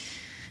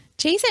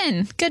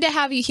Jason, good to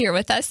have you here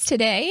with us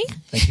today.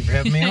 Thank you for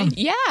having me on.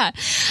 Yeah.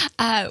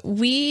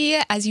 We,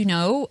 as you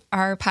know,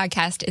 our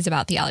podcast is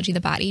about theology of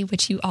the body,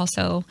 which you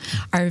also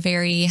are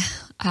very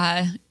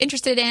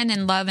interested in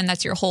and love, and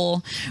that's your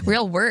whole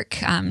real work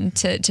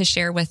to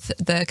share with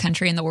the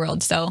country and the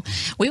world. So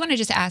we want to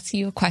just ask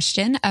you a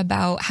question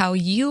about how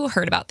you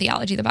heard about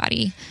theology of the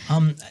body.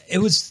 It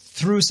was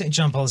through St.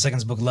 John Paul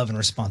II's book, Love and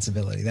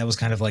Responsibility. That was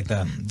kind of like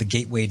the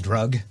gateway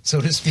drug, so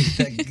to speak,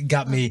 that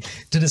got me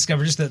to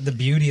discover just the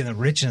beauty and the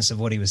richness of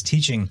what he was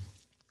teaching.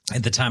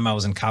 At the time I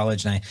was in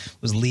college and I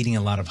was leading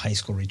a lot of high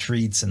school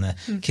retreats, and the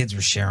kids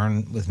were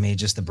sharing with me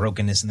just the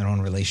brokenness in their own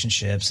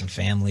relationships and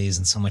families,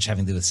 and so much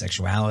having to do with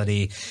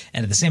sexuality.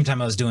 And at the same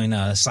time I was doing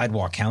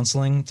sidewalk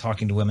counseling,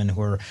 talking to women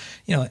who were,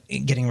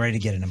 getting ready to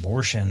get an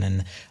abortion,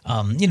 and,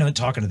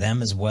 talking to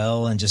them as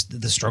well, and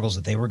just the struggles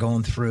that they were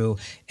going through.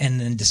 And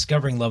then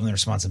discovering Love and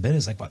Responsibility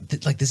is like, wow,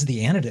 this is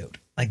the antidote.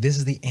 Like, this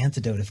is the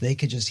antidote. If they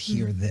could just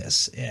hear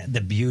this,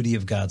 the beauty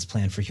of God's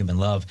plan for human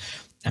love.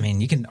 I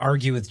mean, you can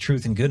argue with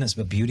truth and goodness,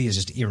 but beauty is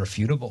just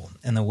irrefutable.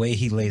 And the way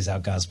he lays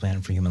out God's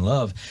plan for human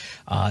love,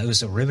 it was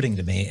so riveting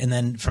to me. And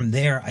then from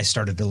there, I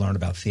started to learn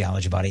about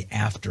theology of the body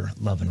after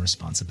Love and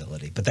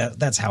Responsibility. But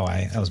that's how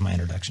that was my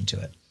introduction to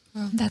it.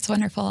 That's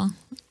wonderful.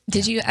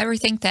 Did you ever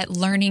think that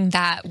learning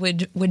that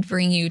would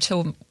bring you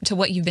to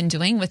what you've been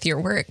doing with your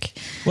work?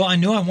 Well, I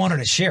knew I wanted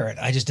to share it.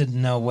 I just didn't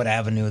know what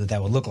avenue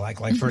that would look like.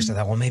 Like, first I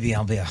thought, well, maybe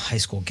I'll be a high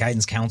school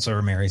guidance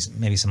counselor,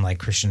 maybe some like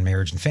Christian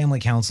marriage and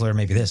family counselor,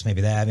 maybe this, maybe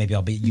that, maybe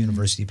I'll be a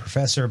university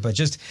professor. But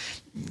just,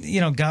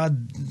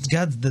 God,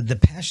 the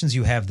passions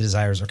you have, the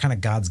desires are kind of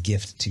God's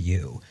gift to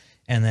you.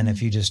 And then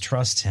if you just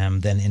trust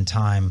him, then in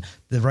time,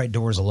 the right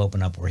doors will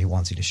open up where he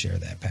wants you to share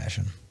that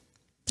passion.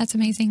 That's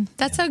amazing.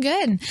 That's so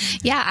good.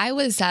 Yeah, I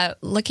was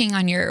looking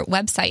on your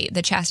website,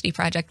 the Chastity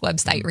Project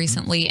website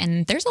recently,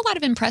 and there's a lot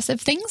of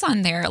impressive things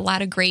on there. A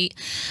lot of great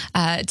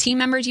team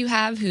members you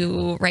have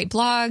who write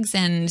blogs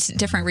and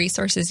different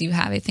resources you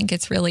have. I think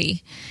it's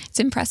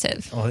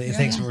impressive. Well,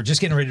 thanks. We're just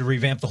getting ready to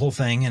revamp the whole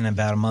thing. In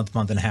about a month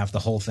and a half, the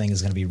whole thing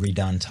is going to be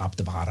redone top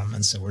to bottom.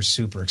 And so we're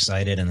super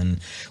excited. And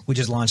then we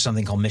just launched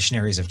something called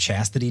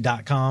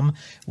missionariesofchastity.com,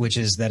 which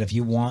is that if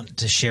you want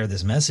to share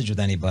this message with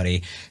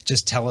anybody,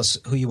 just tell us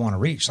who you want to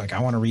reach. Like,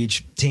 I want to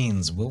reach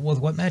teens. Well,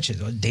 what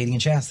matches? Dating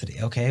and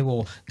chastity. Okay,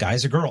 well,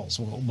 guys or girls?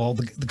 Well,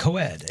 the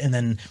co-ed. And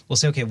then we'll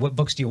say, okay, what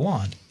books do you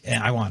want?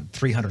 And I want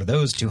 300 of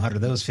those, 200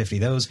 of those, 50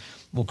 of those.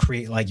 We'll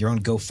create like your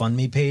own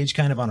GoFundMe page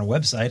kind of on our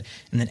website,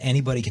 and then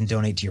anybody can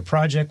donate to your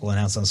project. We'll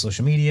announce on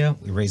social media.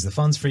 We raise the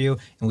funds for you,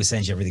 and we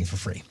send you everything for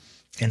free.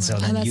 And so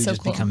then you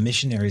just become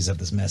missionaries of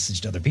this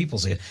message to other people.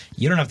 So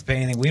you don't have to pay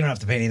anything. We don't have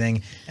to pay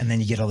anything. And then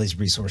you get all these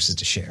resources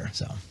to share.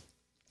 So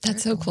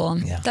that's so cool.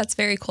 Yeah. That's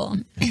very cool.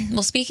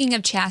 Well, speaking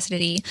of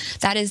chastity,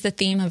 that is the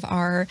theme of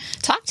our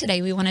talk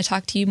today. We want to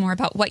talk to you more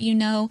about what you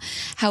know,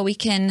 how we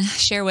can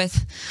share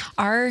with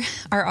our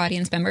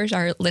audience members,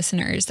 our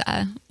listeners,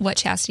 what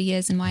chastity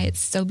is and why it's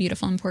so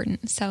beautiful and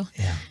important. So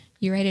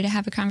you ready to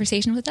have a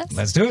conversation with us?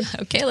 Let's do it.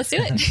 Okay, let's do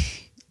it.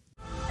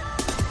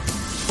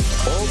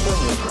 Open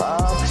your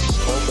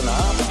hearts, open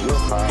up your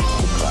hearts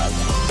to Christ.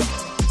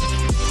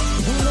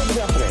 Do not be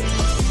afraid.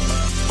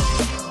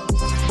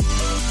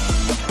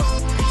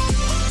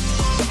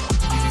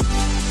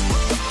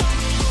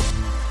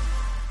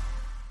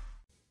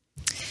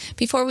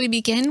 Before we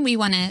begin, we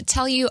want to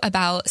tell you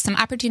about some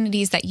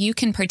opportunities that you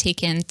can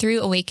partake in through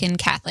Awaken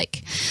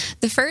Catholic.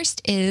 The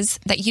first is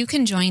that you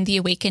can join the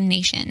Awaken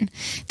Nation.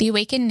 The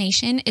Awaken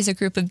Nation is a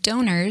group of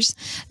donors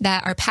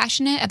that are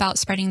passionate about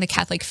spreading the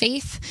Catholic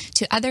faith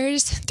to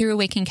others through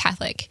Awaken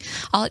Catholic.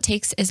 All it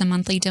takes is a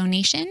monthly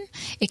donation.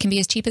 It can be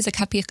as cheap as a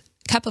cup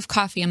of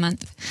coffee a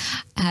month.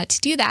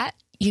 To do that,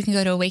 you can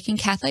go to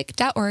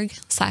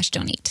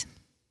awakencatholic.org/donate.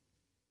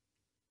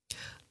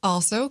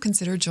 Also,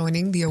 consider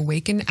joining the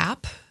Awaken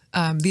app.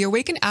 The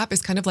Awaken app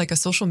is kind of like a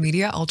social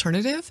media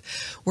alternative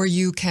where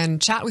you can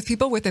chat with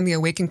people within the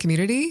Awaken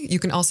community. You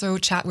can also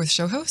chat with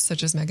show hosts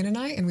such as Megan and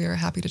I, and we are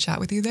happy to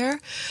chat with you there.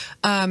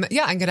 And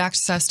get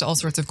access to all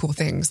sorts of cool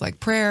things like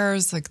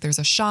prayers, like there's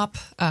a shop,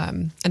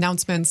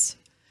 announcements.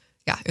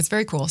 Yeah, it's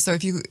very cool. So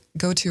if you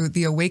go to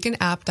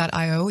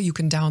theawakenapp.io, you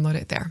can download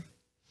it there.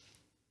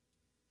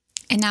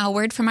 And now a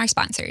word from our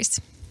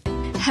sponsors.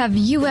 Have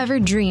you ever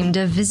dreamed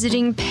of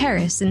visiting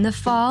Paris in the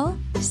fall?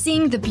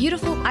 Seeing the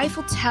beautiful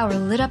Eiffel Tower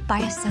lit up by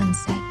a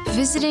sunset?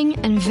 Visiting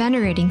and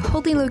venerating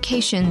holy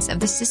locations of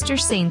the Sister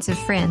Saints of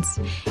France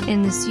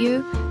in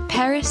Lisieux,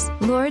 Paris,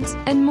 Lourdes,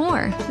 and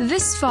more.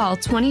 This fall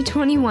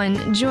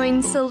 2021,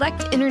 join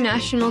Select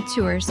International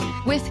Tours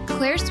with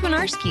Claire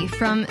Swinarski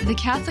from The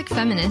Catholic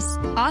Feminist,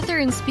 author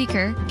and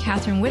speaker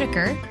Catherine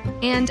Whitaker,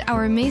 and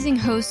our amazing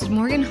hosts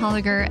Morgan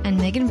Holliger and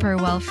Megan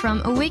Burwell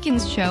from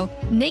Awakens show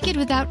Naked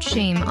Without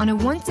Shame on a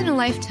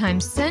once-in-a-lifetime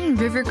Seine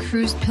River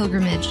Cruise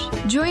pilgrimage.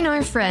 Join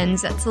our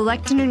friends at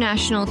Select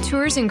International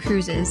Tours and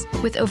Cruises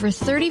with over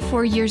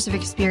 34 years of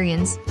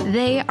experience.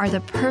 They are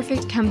the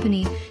perfect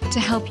company to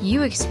help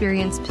you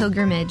experience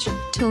pilgrimage.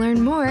 To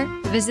learn more,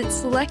 visit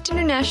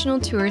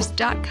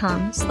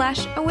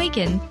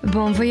selectinternationaltours.com/awaken.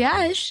 Bon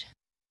voyage!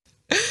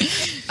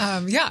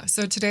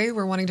 So today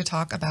we're wanting to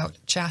talk about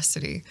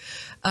chastity.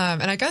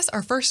 And I guess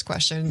our first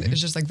question is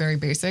just like very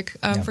basic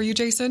for you,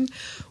 Jason.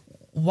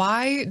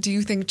 Why do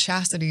you think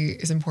chastity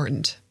is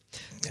important?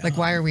 Like,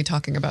 why are we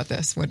talking about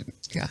this?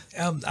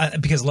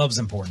 Because love's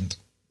important,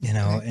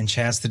 and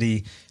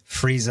chastity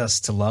frees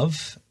us to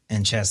love,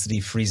 and chastity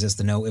frees us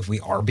to know if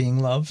we are being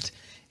loved.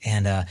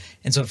 And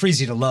so it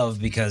frees you to love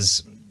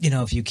because,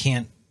 if you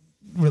can't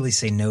really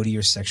say no to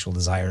your sexual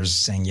desires,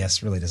 saying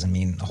yes really doesn't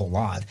mean a whole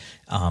lot.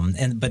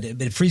 But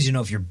it frees you to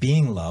know if you're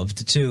being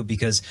loved too,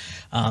 because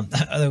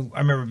I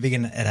remember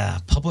being at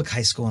a public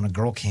high school and a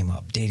girl came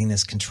up dating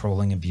this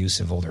controlling,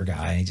 abusive older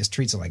guy, and he just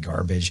treats her like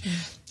garbage.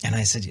 And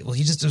I said, well,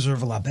 you just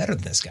deserve a lot better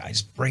than this guy.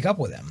 Just break up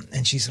with him.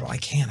 And she said, well, I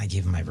can't. I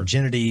gave him my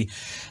virginity,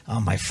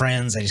 my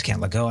friends. I just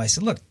can't let go. I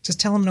said, look, just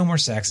tell him no more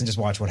sex and just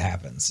watch what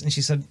happens. And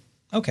she said,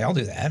 okay, I'll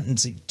do that. And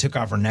she took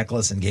off her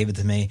necklace and gave it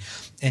to me.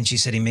 And she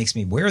said, he makes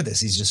me wear this.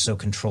 He's just so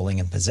controlling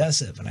and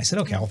possessive. And I said,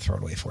 okay, I'll throw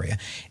it away for you.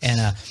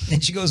 And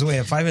she goes away.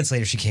 And 5 minutes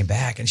later, she came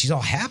back and she's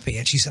all happy.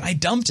 And she said, I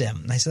dumped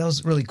him. And I said, that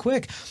was really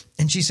quick.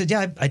 And she said,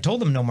 yeah, I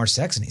told him no more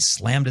sex. And he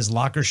slammed his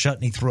locker shut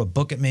and he threw a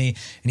book at me.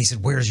 And he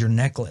said, where's your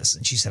necklace?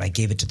 And she said, I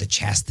gave it to the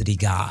chastity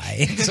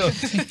guy. So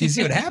you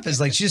see what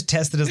happens? Like, she just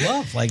tested his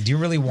love. Like, do you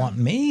really want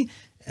me?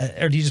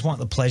 Or do you just want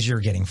the pleasure you're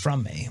getting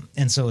from me?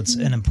 And so it's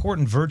an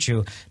important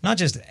virtue, not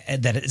just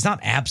that it's not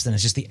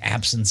abstinence, it's just the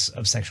absence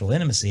of sexual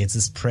intimacy. It's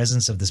this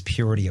presence of this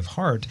purity of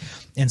heart.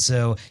 And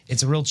so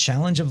it's a real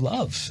challenge of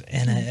love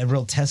and a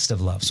real test of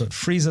love. So it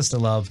frees us to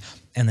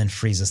love and then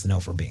frees us to know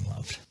if we're being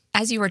loved.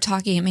 As you were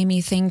talking, it made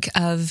me think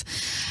of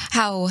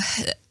how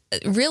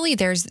really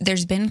there's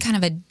been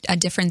kind of a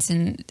difference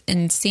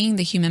in seeing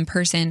the human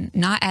person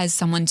not as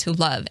someone to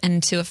love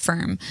and to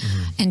affirm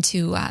and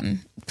to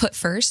put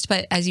first,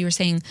 but as you were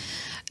saying,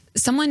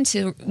 someone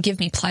to give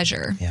me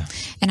pleasure. Yeah.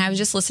 And I was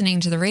just listening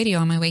to the radio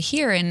on my way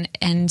here,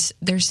 and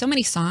there's so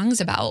many songs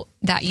about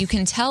that. You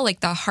can tell like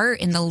the heart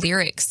in the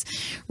lyrics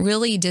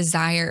really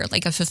desire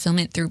like a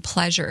fulfillment through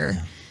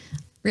pleasure,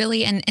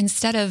 really. And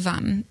instead of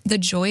the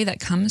joy that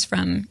comes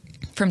from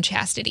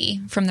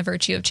chastity, from the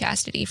virtue of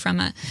chastity,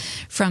 from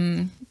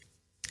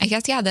I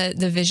guess,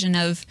 the vision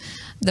of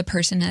the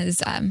person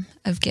as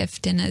of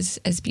gift and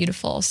as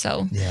beautiful.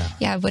 So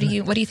what do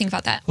you think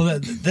about that? Well,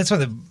 that's why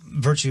the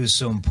virtue is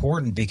so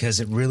important, because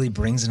it really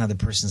brings another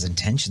person's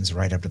intentions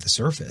right up to the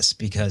surface.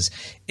 Because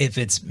if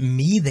it's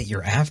me that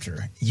you're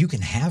after, you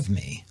can have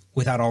me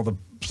without all the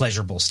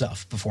pleasurable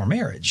stuff before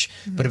marriage.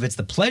 Mm-hmm. But if it's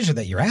the pleasure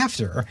that you're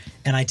after,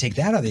 and I take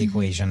that out of the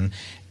equation,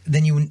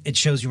 then it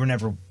shows you were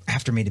never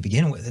after me to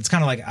begin with. It's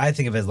kind of like, I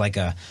think of it as like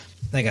a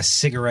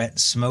cigarette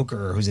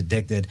smoker who's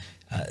addicted.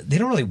 They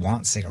don't really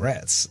want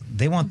cigarettes.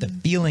 They want the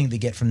feeling they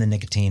get from the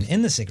nicotine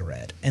in the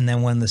cigarette. And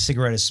then when the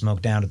cigarette is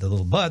smoked down to the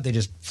little butt, they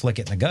just flick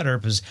it in the gutter,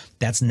 because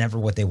that's never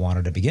what they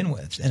wanted to begin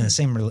with. And in the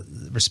same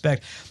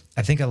respect,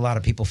 I think a lot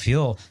of people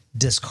feel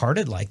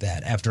discarded like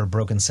that after a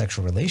broken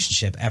sexual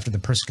relationship, after the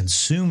person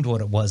consumed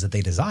what it was that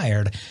they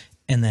desired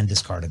and then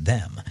discarded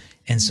them.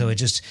 And so it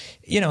just,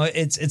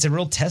 it's a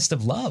real test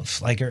of love.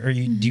 Like, do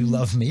you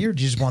love me, or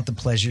do you just want the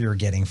pleasure you're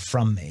getting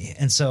from me?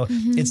 And so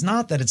it's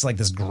not that it's like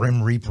this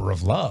grim reaper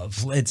of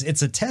love.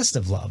 It's a test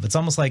of love. It's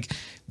almost like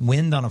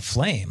wind on a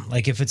flame.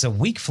 Like, if it's a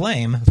weak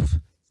flame,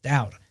 it's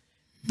out.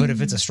 But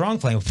if it's a strong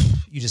flame,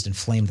 you just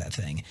inflame that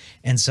thing.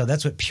 And so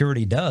that's what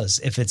purity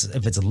does. If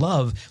it's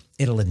love,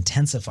 it'll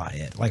intensify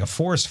it, like a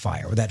forest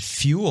fire. Or that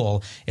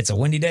fuel, it's a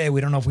windy day, we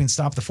don't know if we can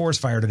stop the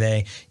forest fire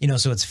today,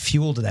 so it's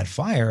fuel to that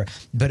fire.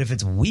 But if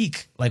it's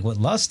weak, like what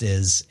lust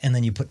is, and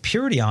then you put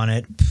purity on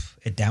it,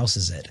 it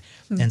douses it.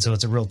 And so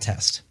it's a real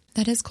test.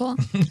 That is cool.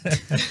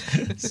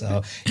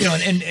 So,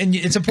 and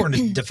it's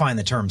important to define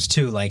the terms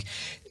too. Like,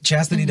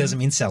 chastity doesn't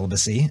mean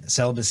celibacy.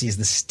 Celibacy is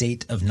the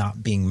state of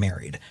not being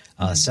married.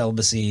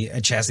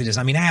 Chastity does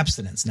not mean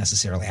abstinence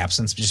necessarily.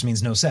 Abstinence just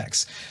means no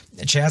sex.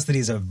 Chastity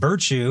is a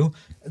virtue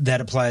that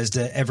applies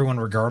to everyone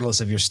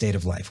regardless of your state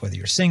of life, whether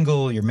you're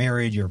single, you're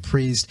married, you're a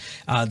priest.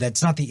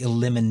 That's not the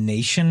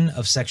elimination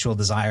of sexual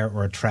desire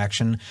or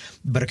attraction,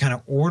 but it kind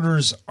of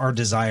orders our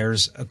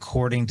desires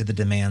according to the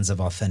demands of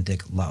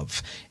authentic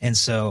love. And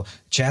so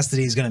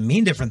chastity is going to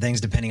mean different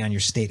things depending on your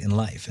state in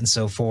life. And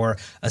so for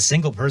a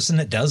single person,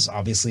 it does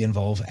obviously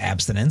involve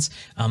abstinence.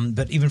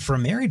 But even for a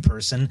married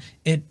person,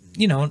 it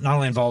not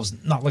only involves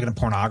not looking at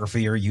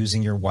pornography or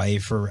using your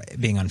wife or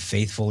being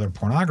unfaithful or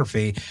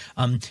pornography,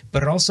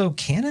 but it also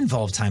can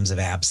involve times of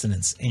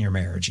abstinence in your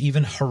marriage,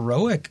 even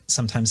heroic,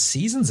 sometimes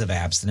seasons of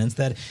abstinence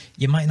that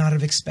you might not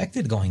have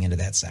expected going into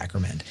that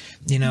sacrament.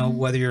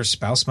 Whether your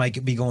spouse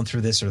might be going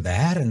through this or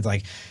that. And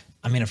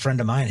a friend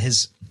of mine,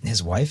 his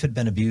wife had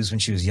been abused when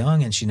she was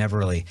young, and she never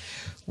really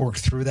worked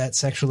through that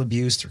sexual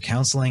abuse through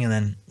counseling. And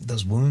then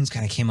those wounds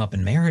kind of came up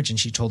in marriage, and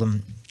she told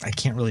him, I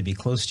can't really be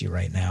close to you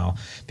right now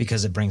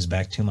because it brings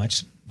back too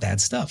much bad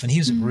stuff. And he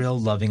was a real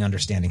loving,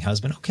 understanding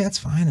husband. Okay, that's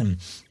fine. And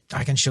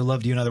I can show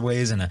love to you in other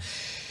ways. And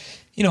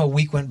a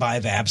week went by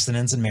of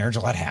abstinence and marriage, a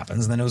lot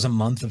happens. And then it was a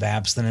month of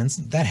abstinence.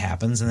 That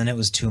happens. And then it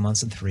was 2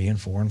 months and 3 and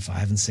 4 and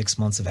 5 and 6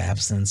 months of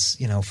abstinence,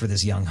 for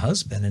this young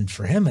husband. And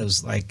for him, it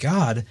was like,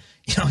 God,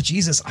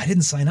 Jesus, I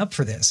didn't sign up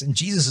for this. And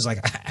Jesus is like,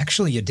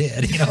 actually, you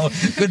did.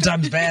 Good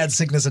times, bad,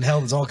 sickness and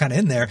health is all kind of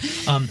in there.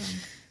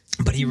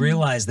 But he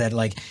realized that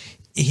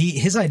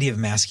his idea of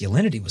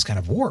masculinity was kind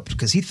of warped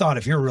because he thought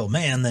if you're a real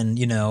man, then,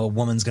 a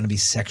woman's going to be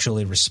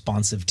sexually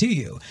responsive to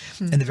you.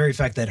 And the very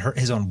fact that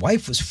his own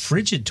wife was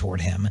frigid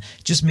toward him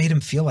just made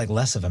him feel like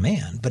less of a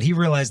man. But he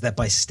realized that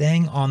by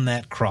staying on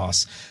that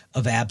cross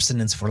of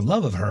abstinence for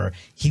love of her,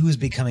 he was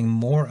becoming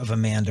more of a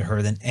man to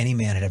her than any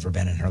man had ever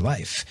been in her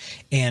life.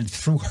 And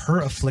through her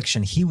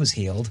affliction, he was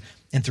healed.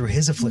 And through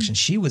his affliction,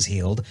 she was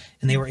healed,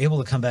 and they were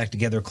able to come back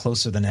together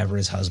closer than ever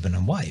as husband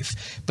and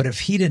wife. But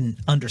if he didn't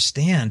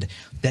understand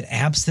that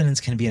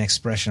abstinence can be an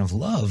expression of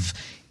love,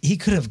 he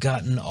could have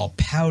gotten all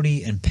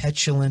pouty and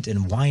petulant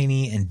and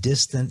whiny and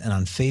distant and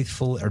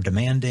unfaithful or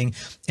demanding,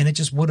 and it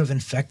just would have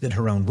infected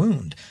her own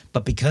wound.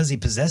 But because he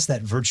possessed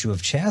that virtue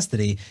of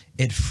chastity,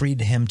 it freed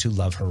him to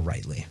love her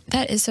rightly.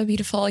 That is so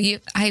beautiful.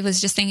 I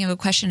was just thinking of a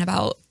question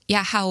about,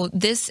 how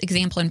this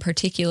example in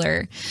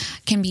particular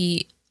can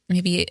be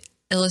maybe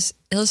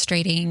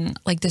illustrating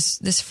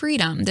this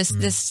freedom,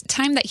 this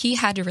time that he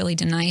had to really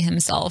deny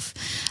himself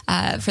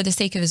for the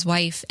sake of his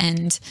wife,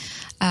 and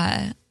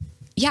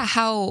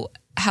how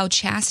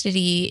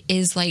chastity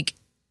is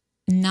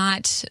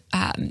not.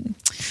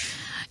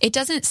 It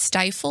doesn't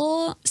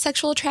stifle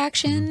sexual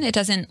attraction. Mm-hmm. It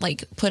doesn't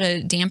put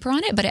a damper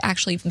on it, but it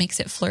actually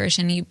makes it flourish,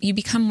 and you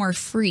become more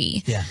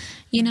free. Yeah.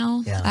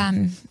 Yeah.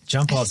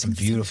 John Paul had some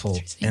beautiful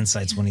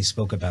insights when he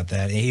spoke about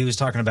that. He was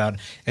talking about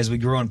as we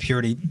grow in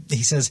purity.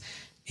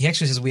 He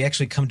actually says we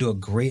actually come to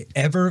a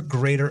ever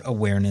greater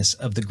awareness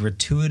of the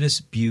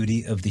gratuitous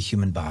beauty of the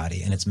human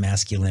body and its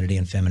masculinity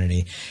and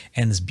femininity,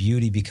 and this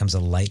beauty becomes a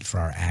light for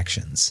our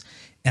actions.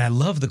 And I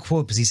love the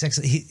quote because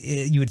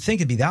you would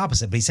think it'd be the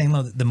opposite, but he's saying,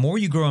 look, the more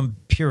you grow in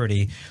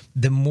purity,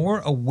 the more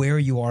aware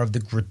you are of the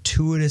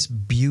gratuitous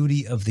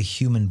beauty of the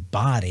human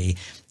body.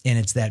 And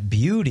it's that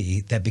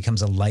beauty that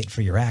becomes a light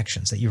for your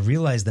actions, that you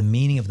realize the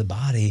meaning of the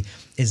body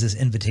is this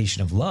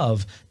invitation of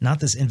love, not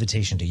this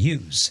invitation to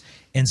use.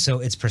 And so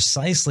it's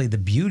precisely the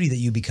beauty that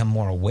you become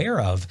more aware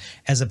of,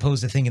 as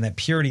opposed to thinking that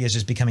purity is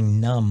just becoming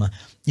numb,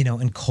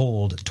 and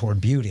cold toward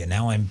beauty. And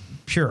now I'm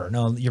pure.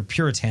 No, you're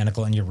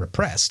puritanical and you're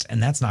repressed,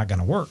 and that's not going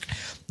to work.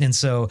 And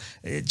so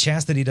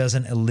chastity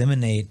doesn't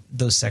eliminate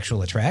those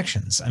sexual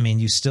attractions. I mean,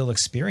 you still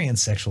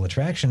experience sexual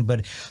attraction,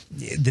 but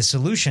the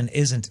solution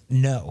isn't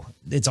no.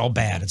 It's all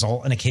bad. It's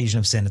all an occasion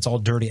of sin. It's all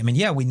dirty. I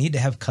mean, we need to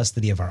have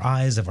custody of our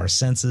eyes, of our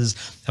senses,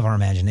 of our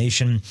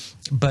imagination.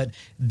 But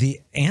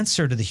the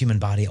answer to the human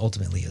body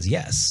ultimately is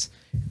yes.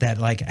 That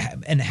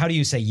and how do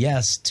you say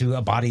yes to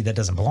a body that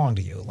doesn't belong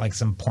to you? Like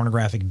some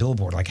pornographic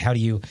billboard. How do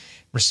you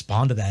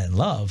respond to that in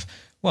love?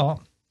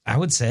 Well, I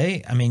would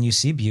say, you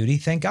see beauty.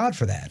 Thank God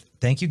for that.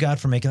 Thank you, God,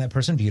 for making that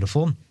person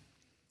beautiful.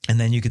 And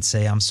then you could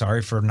say, I'm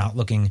sorry for not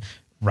looking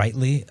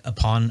rightly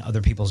upon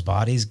other people's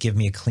bodies. Give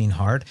me a clean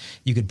heart.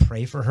 You could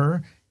pray for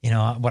her.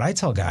 What I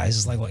tell guys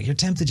is you're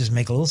tempted, just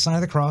make a little sign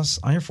of the cross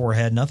on your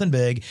forehead, nothing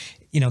big,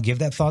 give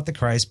that thought to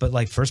Christ. But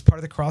first part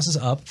of the cross is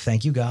up.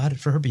 Thank you, God,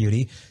 for her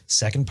beauty.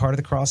 Second part of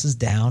the cross is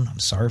down. I'm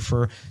sorry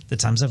for the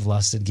times I've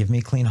lusted. Give me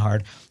a clean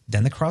heart.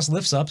 Then the cross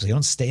lifts up so you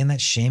don't stay in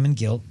that shame and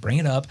guilt. Bring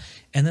it up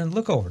and then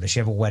look over. Does she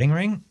have a wedding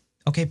ring?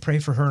 Okay, pray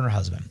for her and her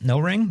husband. No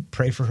ring?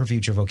 Pray for her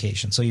future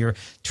vocation. So you're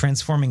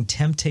transforming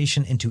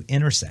temptation into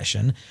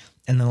intercession.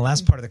 And then the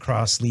last part of the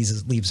cross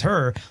leaves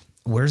her.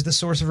 Where's the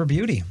source of her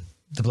beauty?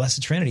 The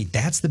Blessed Trinity.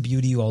 That's the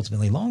beauty you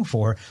ultimately long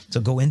for. So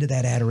go into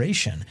that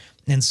adoration.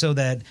 And so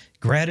that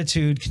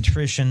gratitude,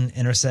 contrition,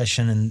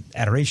 intercession, and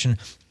adoration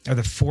are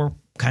the 4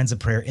 kinds of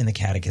prayer in the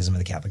Catechism of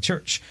the Catholic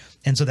Church.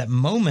 And so that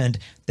moment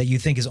that you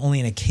think is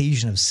only an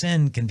occasion of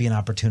sin can be an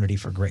opportunity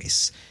for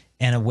grace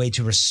and a way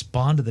to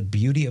respond to the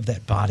beauty of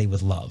that body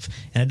with love.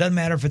 And it doesn't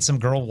matter if it's some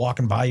girl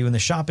walking by you in the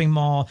shopping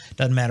mall.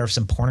 Doesn't matter if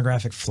some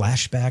pornographic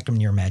flashback from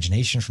your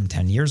imagination from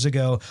 10 years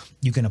ago.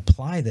 You can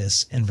apply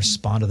this and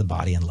respond to the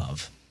body in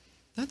love.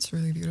 That's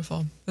really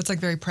beautiful. That's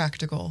very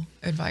practical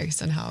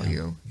advice on how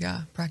you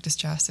practice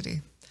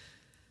chastity.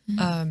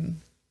 Mm-hmm.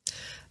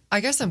 I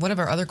guess one of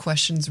our other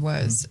questions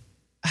was,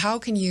 how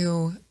can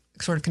you,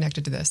 sort of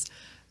connected to this,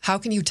 how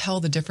can you tell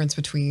the difference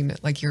between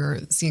you're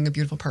seeing a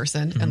beautiful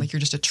person and you're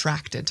just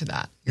attracted to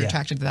that,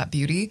 attracted to that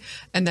beauty,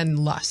 and then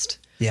lust?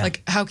 Yeah.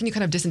 How can you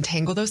kind of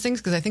disentangle those things?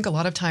 Because I think a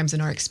lot of times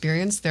in our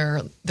experience,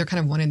 they're kind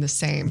of one and the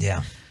same.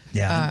 Yeah.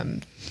 Yeah.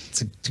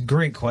 It's a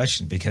great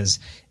question because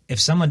if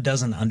someone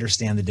doesn't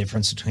understand the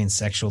difference between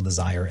sexual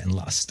desire and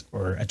lust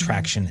or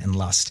attraction and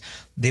lust,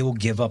 they will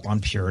give up on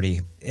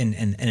purity in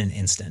an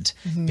instant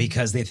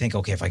because they think,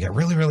 okay, if I get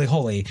really, really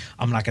holy,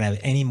 I'm not going to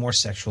have any more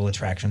sexual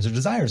attractions or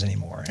desires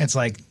anymore. It's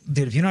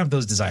dude, if you don't have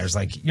those desires,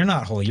 you're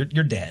not holy,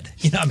 you're dead.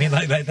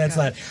 That's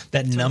not,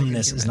 that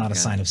numbness is not a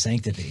sign of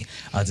sanctity.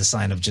 It's a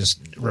sign of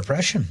just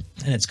repression,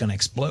 and it's going to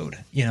explode,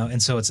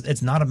 and so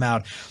it's not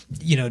about,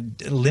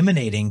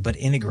 eliminating, but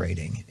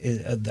integrating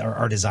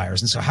our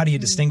desires. And so how do you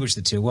distinguish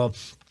the two? Well,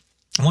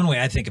 one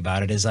way I think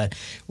about it is that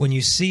when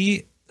you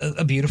see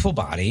a beautiful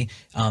body,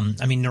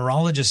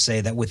 neurologists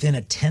say that within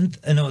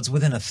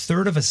a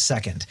third of a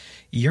second,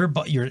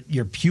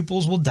 your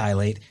pupils will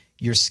dilate,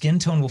 your skin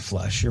tone will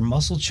flush, your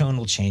muscle tone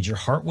will change, your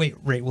heart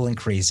rate will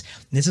increase.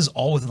 This is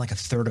all within like a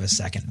third of a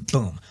second.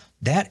 Boom.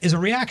 That is a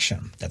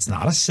reaction. That's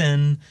not a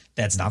sin.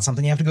 That's not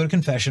something you have to go to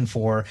confession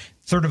for.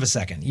 Third of a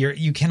second.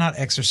 You cannot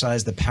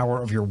exercise the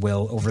power of your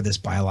will over this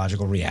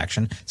biological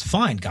reaction. It's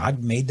fine.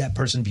 God made that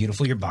person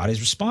beautiful. Your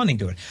body's responding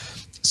to it.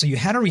 So you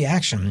had a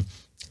reaction,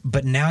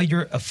 but now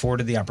you're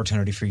afforded the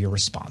opportunity for your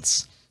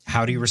response.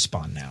 How do you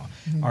respond now?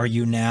 Mm-hmm. Are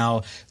you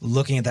now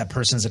looking at that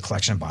person as a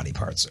collection of body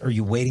parts? Are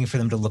you waiting for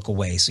them to look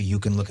away so you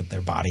can look at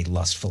their body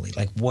lustfully?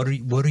 Like, what are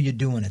you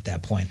doing at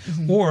that point?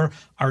 Mm-hmm. Or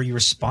are you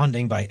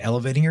responding by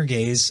elevating your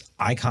gaze,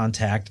 eye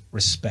contact,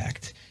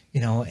 respect,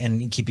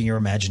 and keeping your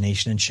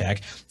imagination in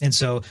check? And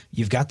so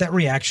you've got that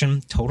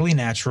reaction, totally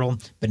natural,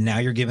 but now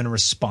you're given a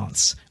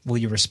response. Will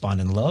you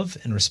respond in love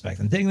and respect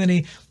and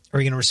dignity? Or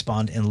are you going to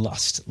respond in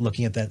lust,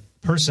 looking at that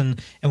person?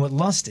 And what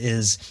lust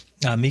is,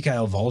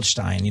 Mikhail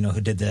Waldstein,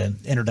 who did the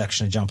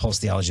introduction to John Paul's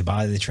Theology of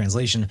Body, the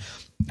translation,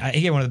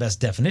 he gave one of the best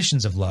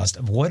definitions of lust,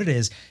 of what it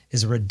is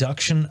a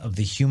reduction of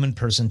the human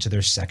person to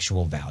their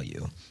sexual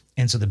value.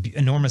 And so the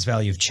enormous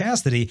value of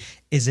chastity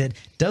is it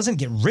doesn't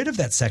get rid of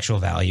that sexual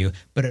value,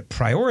 but it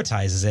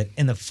prioritizes it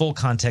in the full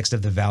context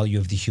of the value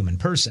of the human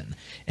person.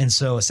 And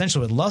so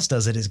essentially what lust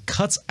does, it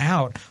cuts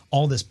out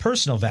all this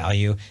personal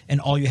value,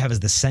 and all you have is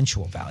the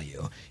sensual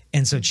value.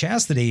 And so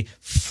chastity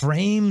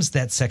frames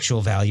that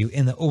sexual value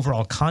in the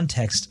overall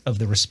context of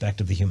the respect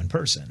of the human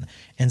person.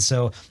 And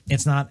so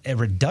it's not a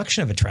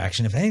reduction of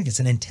attraction. If anything, it's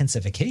an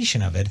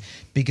intensification of it,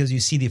 because you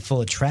see the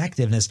full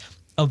attractiveness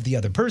of the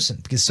other person.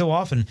 Because so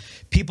often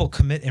people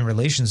commit in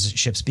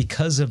relationships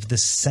because of the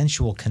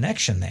sensual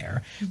connection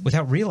there,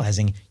 without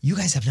realizing you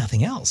guys have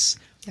nothing else.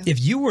 Yeah. If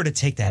you were to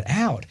take that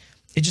out,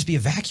 it'd just be a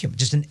vacuum,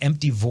 just an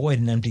empty void,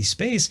 an empty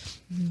space.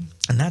 Mm-hmm.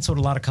 And that's what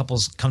a lot of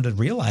couples come to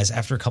realize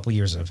after a couple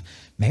years of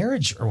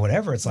marriage or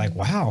whatever. It's like,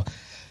 wow,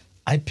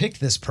 I picked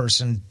this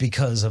person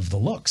because of the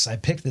looks. I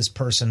picked this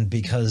person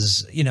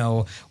because,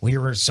 we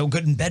were so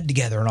good in bed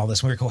together and all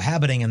this. We were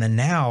cohabiting. And then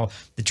now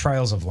the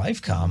trials of life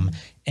come,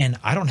 and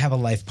I don't have a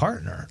life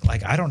partner.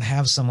 Like, I don't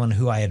have someone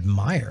who I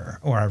admire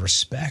or I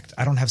respect.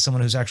 I don't have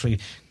someone who's actually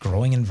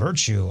growing in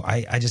virtue.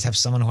 I just have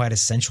someone who I had a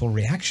sensual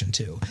reaction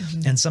to.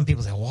 Mm-hmm. And some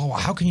people say, well,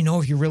 how can you know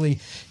if you really,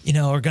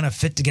 are going to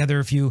fit together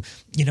if you,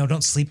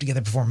 don't sleep together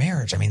before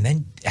marriage? I mean,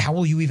 then how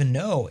will you even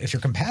know if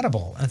you're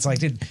compatible? And it's like,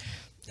 dude,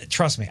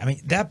 trust me. I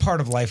mean, that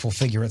part of life will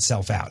figure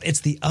itself out.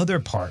 It's the other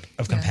part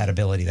of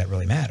compatibility that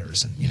really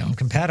matters. And,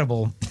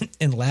 compatible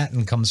in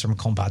Latin comes from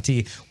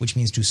compati, which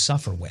means to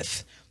suffer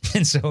with.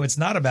 And so it's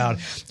not about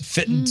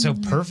fitting so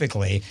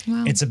perfectly.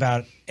 Wow. It's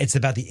about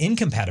the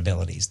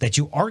incompatibilities that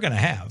you are going to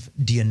have.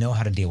 Do you know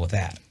how to deal with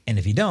that? And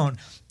if you don't,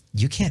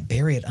 you can't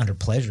bury it under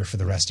pleasure for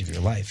the rest of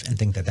your life and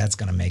think that that's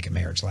going to make a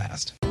marriage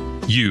last.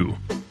 You.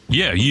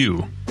 Yeah,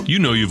 you. You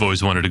know you've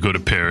always wanted to go to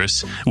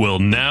Paris. Well,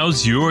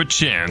 now's your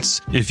chance.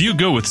 If you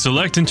go with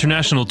Select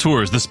International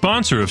Tours, the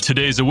sponsor of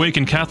today's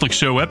Awaken Catholic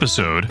Show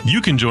episode,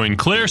 you can join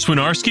Claire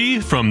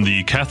Swinarski from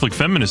the Catholic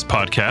Feminist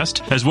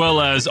podcast, as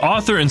well as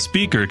author and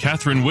speaker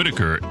Catherine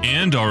Whitaker,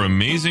 and our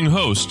amazing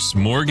hosts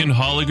Morgan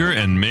Holliger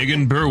and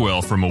Megan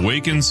Burwell from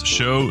Awaken's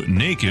show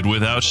Naked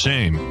Without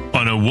Shame,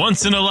 on a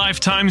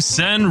once-in-a-lifetime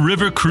Seine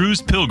River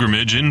cruise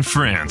pilgrimage in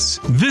France.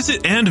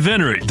 Visit and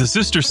venerate the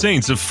sister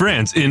saints of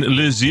France in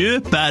Lisieux,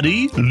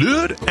 Paris,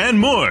 Lourdes, and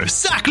more.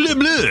 Sacre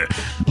bleu!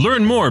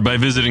 Learn more by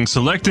visiting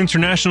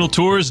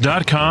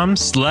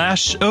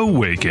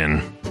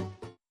selectinternationaltours.com/awaken.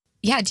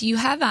 Yeah, do you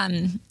have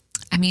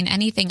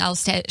anything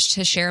else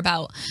to share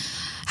about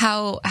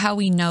how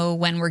we know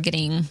when we're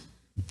getting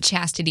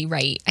chastity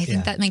right? I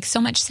think that makes so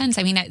much sense.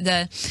 I mean,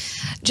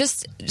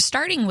 just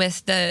starting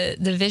with the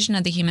vision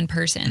of the human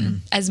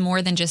person as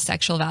more than just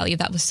sexual value,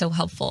 that was so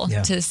helpful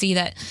to see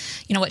that,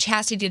 what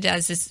chastity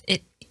does is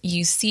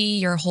you see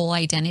your whole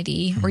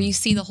identity, or you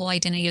see the whole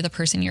identity of the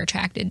person you're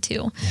attracted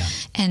to. Yeah.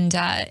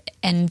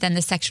 And then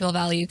the sexual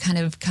value kind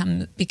of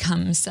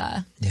becomes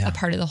a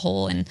part of the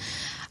whole. And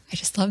I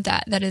just love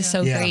that. That is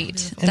so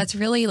great. And that's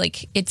really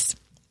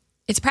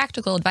it's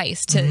practical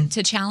advice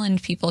to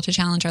challenge people, to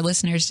challenge our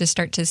listeners to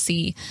start to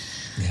see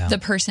the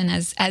person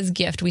as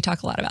gift. We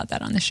talk a lot about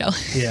that on the show.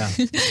 Yeah.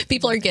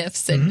 People are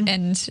gifts,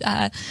 and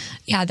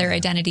their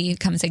identity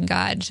comes in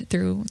God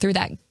through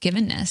that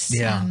givenness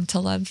to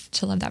love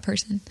that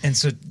person. And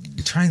so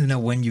trying to know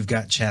when you've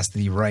got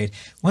chastity right,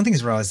 one thing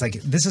is realize,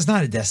 this is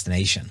not a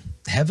destination.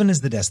 Heaven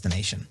is the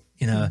destination.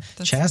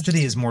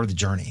 Chastity is more the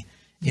journey.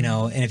 you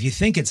know, and if you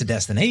think it's a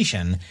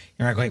destination,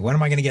 you're like, wait, when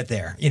am I going to get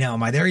there? You know,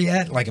 am I there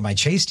yet? Like, am I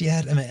chased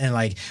yet? And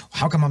like,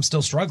 how come I'm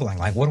still struggling?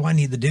 Like, what do I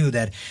need to do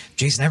that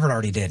Jason Everett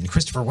already did and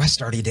Christopher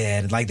West already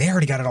did? Like, they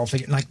already got it all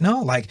figured. Like,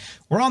 no, like,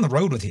 we're on the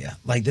road with you.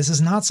 Like, this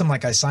is not some,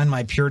 like, I signed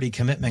my purity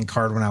commitment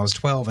card when I was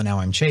 12 and now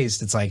I'm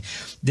chased. It's like,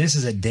 this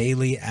is a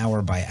daily,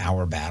 hour by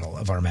hour battle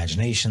of our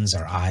imaginations,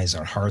 our eyes,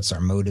 our hearts,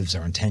 our motives,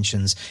 our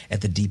intentions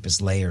at the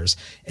deepest layers.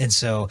 And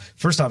so,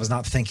 first off, is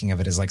not thinking of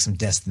it as like some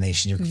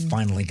destination you're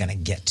finally going to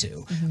get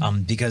to,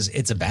 because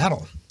it's a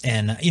battle.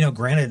 And, you know,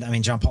 granted, I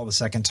mean, John Paul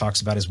II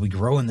talks about as we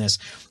grow in this,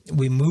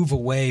 we move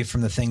away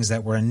from the things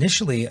that were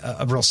initially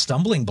a real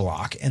stumbling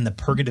block in the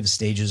purgative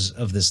stages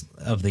of this,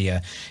 of the,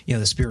 you know,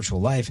 the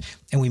spiritual life.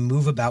 And we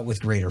move about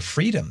with greater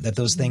freedom, that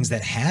those things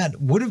that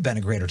would have been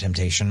a greater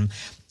temptation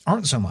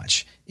aren't so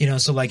much. You know,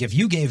 so like if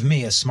you gave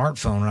me a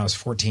smartphone when I was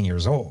 14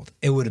 years old,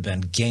 it would have been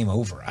game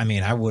over. I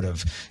mean, I would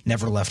have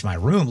never left my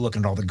room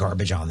looking at all the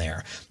garbage on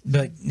there.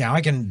 But now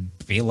I can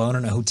be alone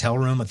in a hotel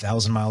room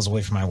 1,000 miles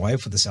away from my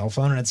wife with a cell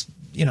phone, and it's,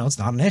 you know, it's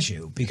not an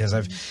issue because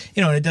I've,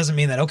 you know, it doesn't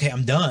mean that, okay,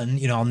 I'm done.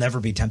 You know, I'll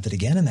never be tempted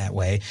again in that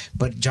way.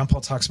 But John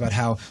Paul talks about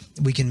how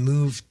we can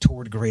move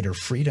toward greater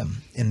freedom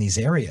in these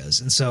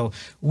areas. And so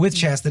with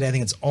chastity, I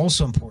think it's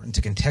also important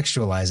to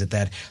contextualize it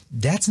that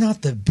that's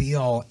not the be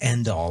all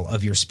end all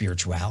of your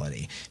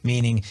spirituality.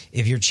 Meaning,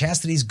 if your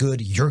chastity is good,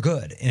 you're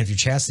good. And if your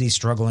chastity is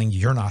struggling,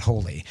 you're not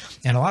holy.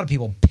 And a lot of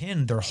people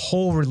pin their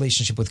whole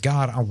relationship with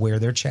God on where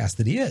their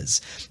chastity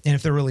is. And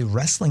if they're really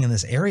wrestling in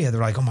this area,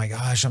 they're like, oh my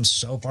gosh, I'm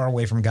so far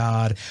away from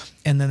God.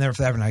 And then they're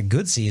having a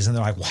good season,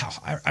 they're like, wow,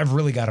 I've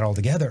really got it all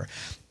together.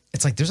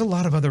 It's like there's a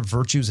lot of other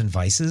virtues and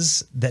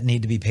vices that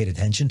need to be paid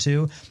attention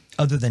to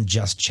other than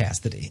just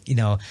chastity. You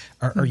know,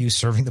 are you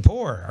serving the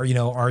poor? Or, you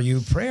know, are you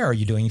prayer? Are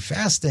you doing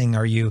fasting?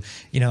 Are you,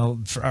 you know,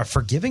 a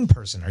forgiving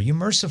person? Are you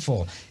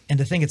merciful? And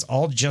to think it's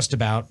all just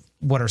about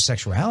what our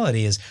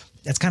sexuality is,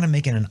 that's kind of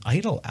making an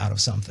idol out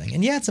of something.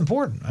 And yeah, it's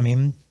important. I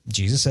mean,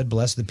 Jesus said,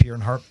 blessed the pure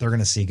in heart, they're going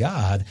to see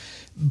God.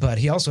 But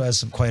he also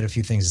has quite a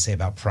few things to say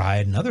about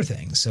pride and other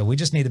things. So we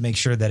just need to make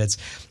sure that it's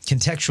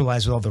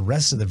contextualized with all the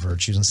rest of the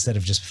virtues instead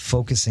of just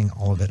focusing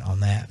all of it on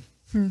that.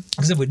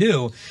 Because if we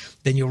do,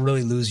 then you'll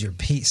really lose your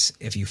peace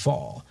if you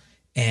fall.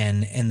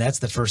 And that's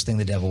the first thing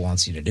the devil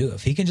wants you to do.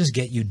 If he can just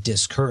get you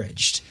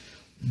discouraged,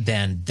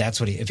 then that's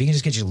what if he can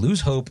just get you to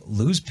lose hope,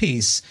 lose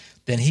peace,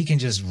 then he can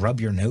just rub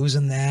your nose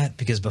in that.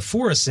 Because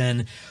before a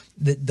sin,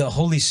 the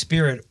Holy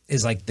Spirit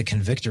is like the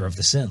convictor of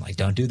the sin. Like,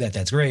 don't do that,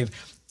 that's grave.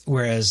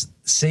 Whereas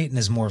Satan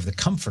is more of the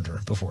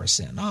comforter before a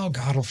sin. Oh,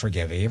 God will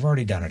forgive you. You've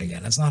already done it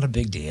again. It's not a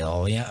big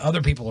deal. Yeah,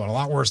 other people are a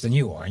lot worse than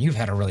you are, and you've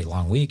had a really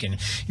long week, and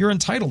you're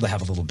entitled to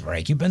have a little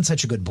break. You've been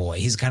such a good boy.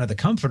 He's kind of the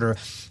comforter.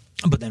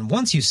 But then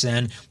once you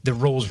sin, the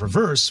roles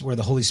reverse, where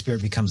the Holy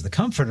Spirit becomes the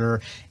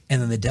comforter,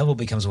 and then the devil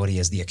becomes what he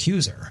is, the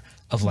accuser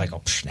of like,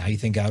 oh, now you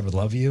think God would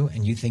love you,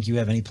 and you think you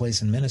have any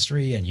place in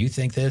ministry, and you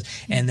think this,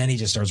 and then he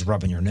just starts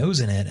rubbing your nose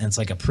in it. And it's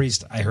like a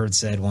priest I heard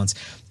said once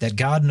that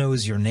God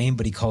knows your name,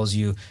 but he calls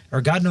you,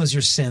 or God knows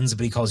your sins,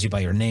 but he calls you by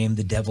your name.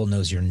 The devil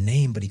knows your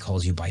name, but he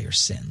calls you by your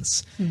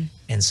sins.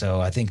 And so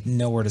I think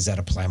nowhere does that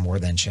apply more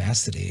than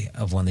chastity,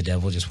 of when the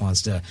devil just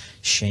wants to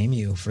shame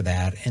you for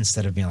that,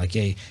 instead of being like,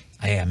 hey,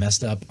 I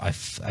messed up. I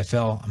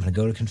fell. I'm going to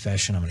go to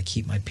confession. I'm going to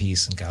keep my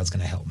peace, and God's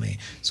going to help me.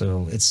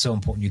 So it's so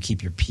important you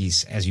keep your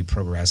peace as you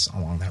progress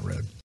along that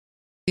road.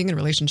 Being in a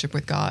relationship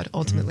with God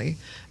ultimately,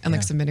 and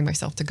like submitting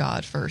myself to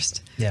God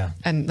first. Yeah.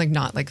 And like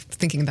not like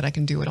thinking that I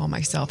can do it all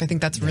myself. I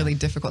think that's really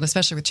difficult,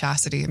 especially with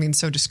chastity. I mean,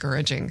 so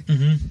discouraging.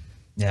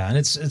 Yeah, and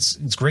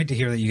it's great to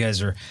hear that you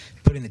guys are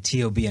putting the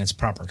TOB in its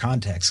proper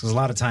context, because a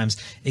lot of times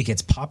it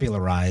gets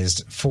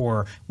popularized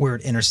for where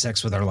it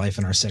intersects with our life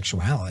and our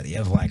sexuality,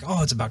 of like,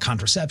 oh, it's about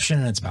contraception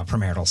and it's about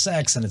premarital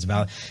sex and it's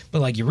about,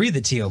 but like you read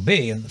the TOB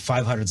and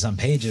 500 some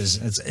pages,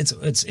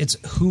 it's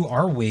who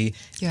are we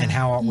and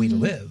how ought we to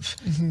live?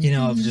 You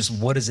know, of just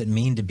what does it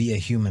mean to be a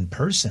human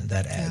person?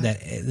 That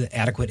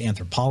adequate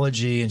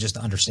anthropology and just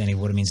understanding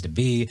what it means to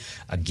be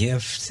a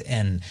gift,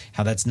 and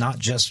how that's not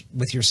just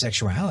with your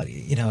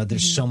sexuality. You know,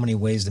 there's so many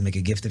ways to make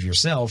a gift of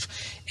yourself.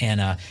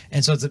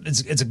 And so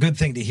it's a good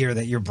thing to hear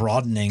that you're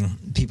broadening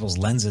people's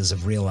lenses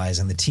of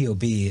realizing the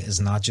TOB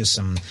is not just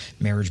some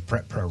marriage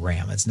prep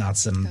program. It's not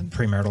some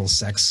premarital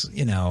sex,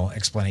 you know,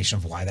 explanation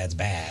of why that's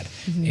bad.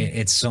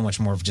 It's so much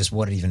more of just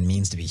what it even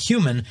means to be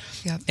human.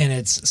 And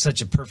it's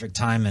such a perfect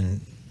time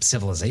in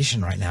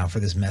civilization right now for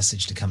this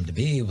message to come to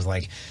be, with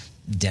like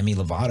Demi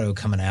Lovato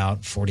coming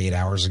out 48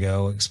 hours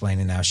ago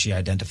explaining how she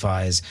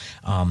identifies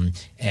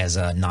as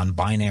a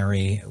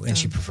non-binary, and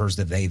she prefers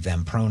the they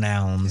them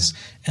pronouns.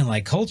 And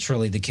like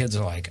culturally the kids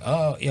are like,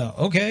 oh yeah,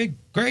 okay,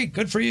 great,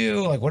 good for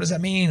you. Like, what does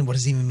that mean? What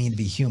does it even mean to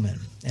be human?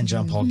 And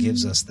John Paul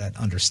gives us that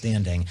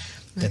understanding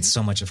that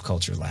so much of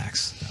culture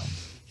lacks.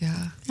 So.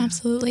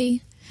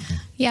 Absolutely.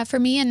 Yeah, for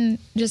me, and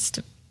just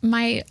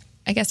my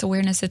I guess,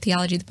 awareness of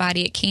theology of the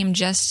body, it came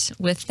just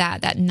with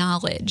that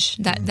knowledge,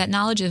 that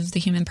knowledge of the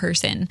human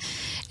person.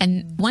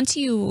 And once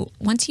you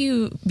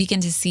begin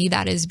to see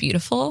that as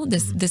beautiful,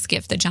 this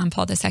gift that John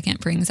Paul II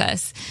brings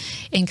us,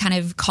 in kind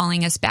of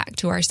calling us back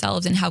to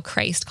ourselves and how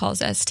Christ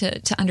calls us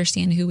to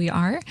understand who we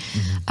are,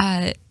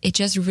 it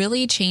just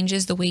really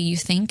changes the way you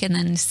think and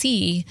then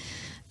see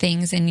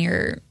things in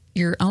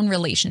your own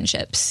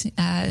relationships,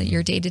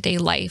 your day-to-day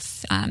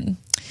life.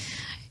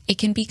 It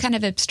can be kind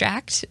of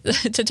abstract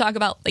to talk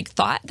about like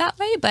thought that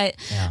way,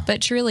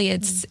 but truly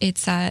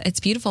it's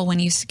beautiful when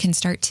you can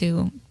start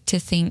to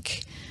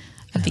think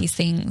of these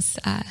things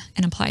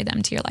and apply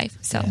them to your life.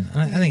 So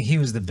I think he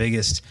was the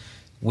biggest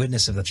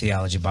witness of the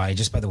theology body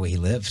just by the way he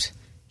lived.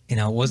 You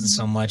know, it wasn't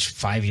so much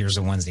 5 years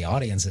of Wednesday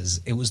audiences.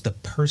 It was the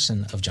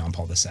person of John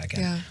Paul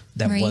II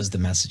that was the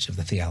message of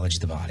the theology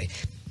of the body.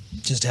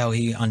 Just how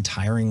he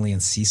untiringly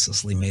and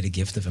ceaselessly made a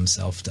gift of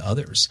himself to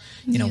others.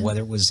 You know, whether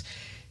it was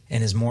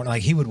in his morning,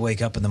 like he would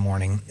wake up in the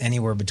morning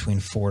anywhere between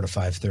 4 to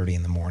 5:30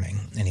 in the morning,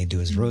 and he'd do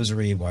his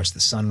rosary, watch the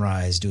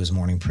sunrise, do his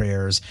morning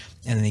prayers,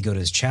 and then he'd go to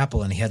his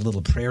chapel, and he had a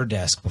little prayer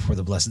desk before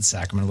the Blessed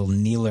Sacrament, a little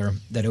kneeler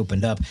that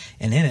opened up,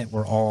 and in it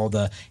were all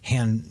the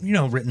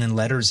written in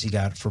letters he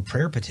got for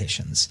prayer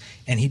petitions,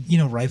 and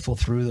he'd rifle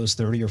through those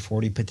 30 or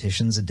 40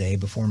 petitions a day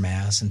before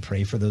Mass and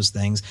pray for those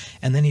things,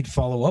 and then he'd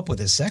follow up with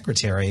his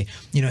secretary.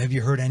 Have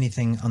you heard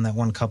anything on that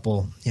one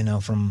couple,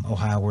 from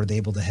Ohio? Were they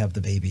able to have the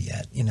baby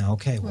yet?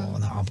 Okay, well,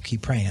 I'll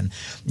keep praying,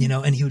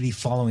 and he would be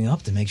following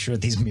up to make sure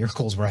that these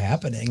miracles were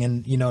happening.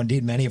 And,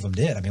 indeed, many of them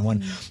did. I mean,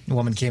 one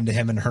woman came to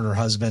him and her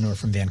husband were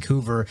from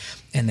Vancouver,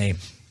 and they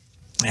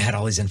had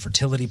all these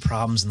infertility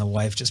problems, and the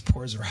wife just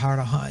pours her heart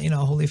out,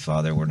 Holy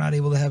Father, we're not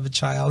able to have a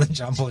child. And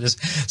John Paul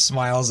just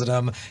smiles at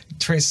him,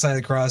 traced the sign of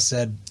the cross,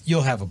 said,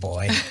 you'll have a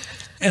boy.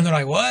 And they're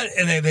like, what?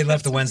 And they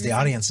left the Wednesday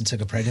audience and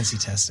took a pregnancy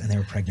test, and they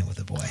were pregnant with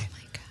a boy.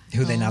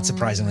 Who they not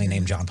surprisingly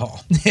named John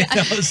Paul.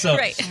 So,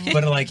 right.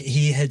 But like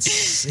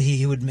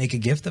he would make a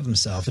gift of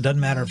himself. It doesn't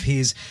matter if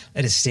he's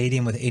at a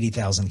stadium with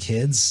 80,000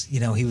 kids.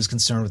 He was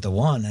concerned with the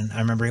one. And I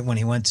remember when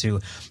he went to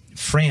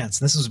France,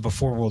 and this was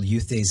before World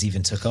Youth Days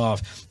even took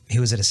off, he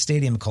was at a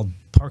stadium called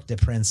Parc des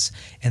Princes,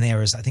 and there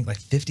was, I think, like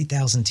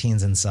 50,000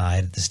 teens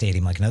inside the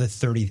stadium, like another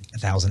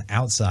 30,000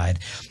 outside,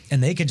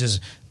 and they could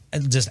just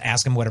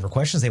ask him whatever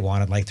questions they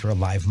wanted, like through a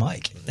live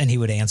mic, and he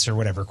would answer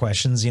whatever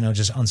questions,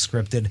 just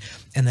unscripted.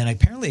 And then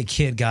apparently a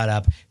kid got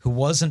up who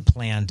wasn't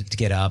planned to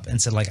get up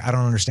and said, like, I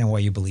don't understand why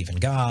you believe in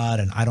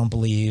God, and I don't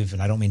believe,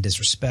 and I don't mean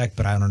disrespect,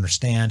 but I don't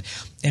understand.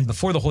 And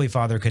before the Holy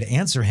Father could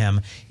answer him,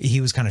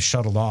 he was kind of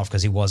shuttled off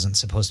because he wasn't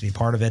supposed to be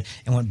part of it,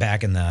 and went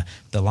back in the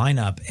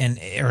lineup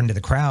or into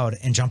the crowd,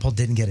 and John Paul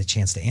didn't get a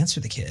chance to answer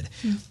the kid.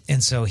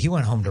 And so he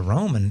went home to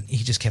Rome, and he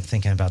just kept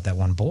thinking about that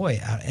one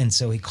boy. And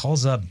so he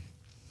calls up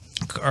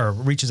or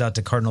reaches out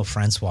to Cardinal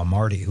Francois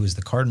Marty, who is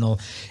the cardinal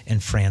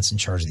in France in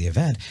charge of the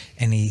event,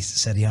 and he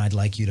said, I'd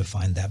like you to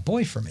find that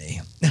boy for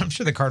me. And I'm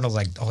sure the cardinal's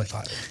like, Holy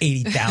Father,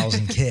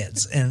 80,000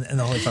 kids, and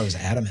the Holy Father was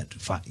adamant,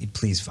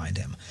 please find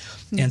him.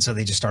 And so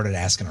they just started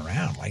asking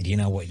around, like, do you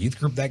know what youth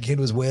group that kid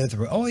was with?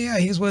 Or, oh yeah,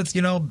 he's with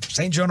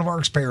St. Joan of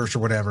Arc's parish or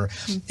whatever.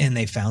 And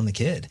they found the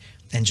kid.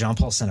 And John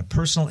Paul sent a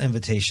personal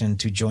invitation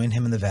to join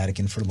him in the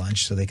Vatican for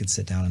lunch so they could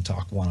sit down and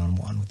talk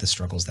one-on-one with the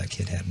struggles that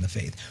kid had in the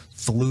faith.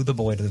 Flew the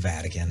boy to the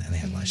Vatican, and they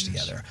had lunch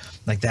together.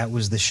 Like, that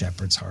was the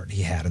shepherd's heart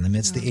he had. In the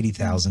midst of the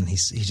 80,000, he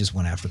just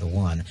went after the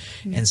one.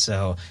 And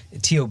so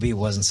TOB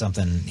wasn't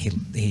something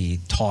he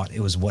taught.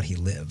 It was what he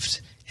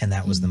lived. And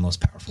that was the most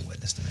powerful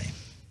witness to me.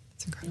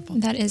 It's incredible.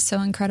 That is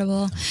so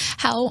incredible.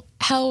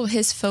 How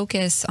his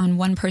focus on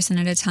one person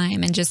at a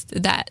time, and just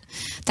that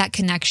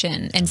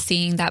connection, and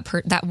seeing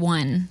that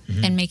one,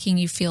 and making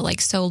you feel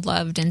like so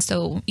loved and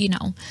so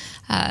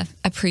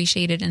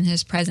appreciated in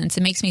his presence.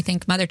 It makes me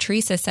think Mother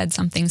Teresa said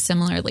something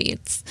similarly.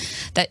 It's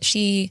that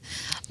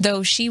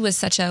though she was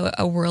such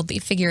a worldly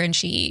figure, and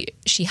she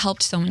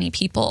helped so many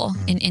people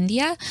in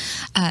India,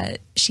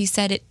 she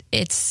said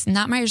it's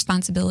not my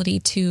responsibility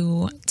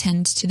to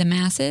tend to the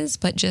masses,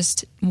 but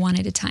just one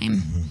at a time.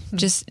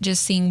 Just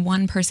seeing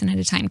one person at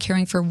a time,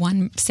 caring for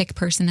one sick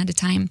person at a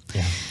time.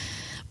 Yeah.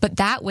 But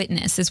that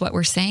witness is what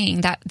we're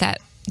saying, that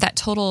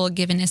total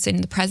givenness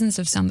in the presence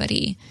of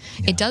somebody,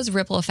 it does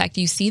ripple effect.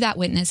 You see that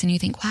witness and you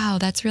think, wow,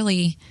 that's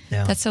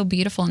so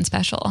beautiful and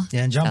special.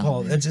 Yeah, and John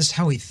Paul, that's just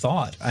how he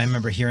thought. I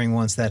remember hearing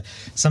once that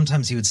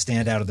sometimes he would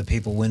stand out of the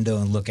papal window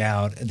and look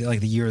out, like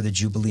the year of the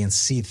Jubilee, and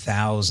see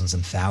thousands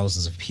and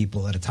thousands of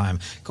people at a time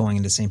going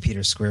into St.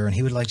 Peter's Square, and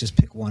he would just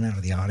pick one out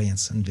of the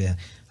audience and be,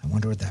 I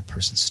wonder what that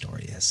person's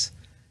story is.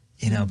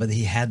 But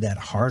he had that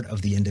heart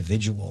of the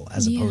individual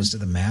as opposed to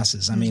the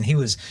masses. I mean, he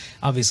was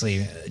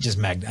obviously just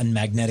a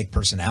magnetic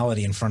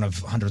personality in front of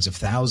hundreds of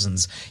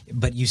thousands,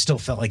 but you still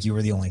felt like you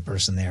were the only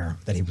person there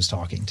that he was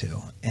talking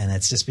to. And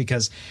it's just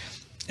because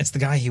it's the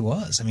guy he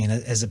was. I mean,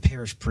 as a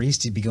parish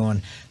priest, he'd be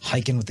going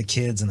hiking with the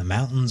kids in the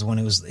mountains when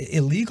it was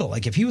illegal.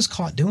 Like if he was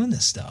caught doing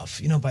this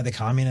stuff, by the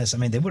communists, I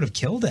mean, they would have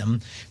killed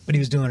him, but he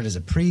was doing it as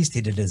a priest.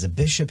 He did it as a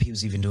bishop. He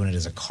was even doing it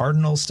as a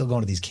cardinal, still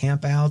going to these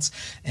campouts.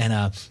 And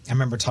I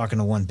remember talking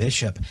to one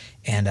bishop,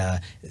 and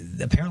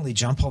apparently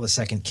John Paul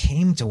II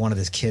came to one of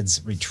his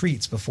kids'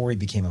 retreats before he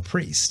became a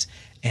priest.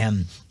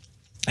 And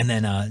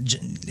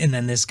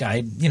then this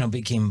guy,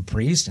 became a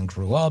priest and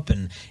grew up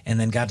and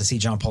then got to see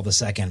John Paul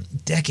II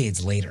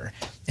decades later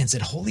and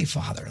said, Holy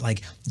Father,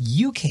 like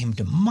you came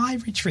to my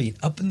retreat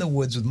up in the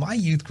woods with my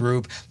youth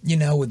group,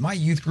 with my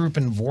youth group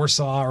in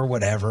Warsaw or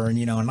whatever. And,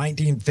 in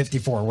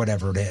 1954 or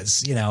whatever it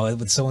is,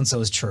 with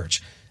so-and-so's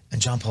church.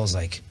 And John Paul's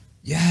like,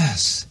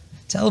 yes.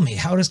 Tell me,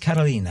 how is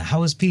Catalina?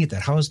 How is Peter?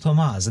 How is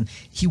Tomas? And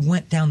he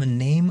went down the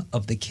name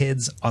of the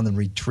kids on the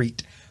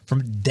retreat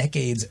from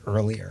decades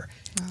earlier.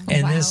 Wow.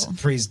 And this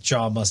priest's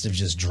jaw must have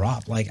just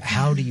dropped. Like,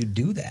 how do you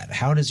do that?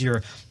 How does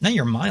not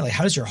your mind, like,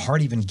 how does your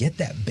heart even get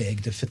that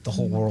big to fit the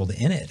whole world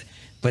in it?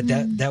 But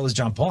that was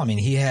John Paul. I mean,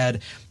 he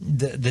had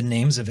the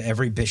names of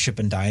every bishop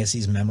and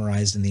diocese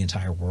memorized in the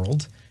entire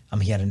world.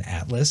 He had an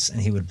atlas,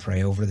 and he would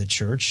pray over the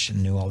church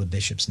and knew all the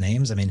bishops'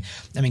 names. I mean,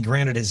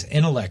 granted, his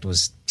intellect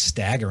was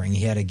staggering.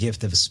 He had a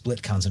gift of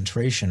split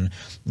concentration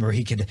where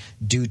he could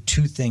do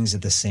two things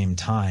at the same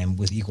time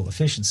with equal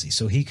efficiency.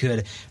 So he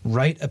could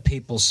write a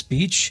papal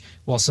speech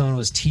while someone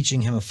was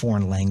teaching him a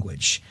foreign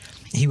language.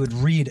 He would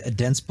read a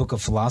dense book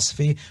of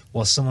philosophy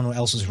while someone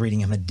else was reading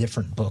him a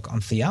different book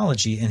on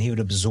theology, and he would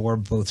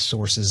absorb both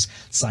sources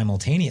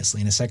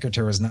simultaneously. And his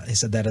secretary he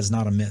said that is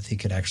not a myth. He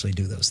could actually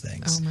do those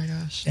things. Oh my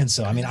gosh. And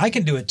so, I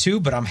can do it too,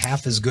 but I'm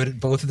half as good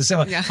at both at the same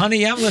time. Yeah.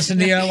 Honey, I'm listening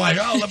to you. I'm like,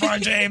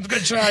 LeBron James,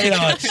 good try.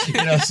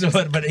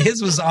 But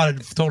his was on a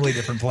totally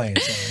different plane.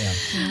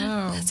 So, yeah.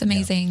 Wow. That's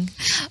amazing.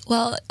 Yeah.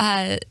 Well,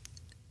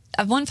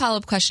 one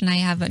follow-up question I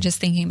have, just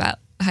thinking about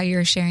how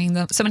you're sharing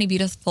so many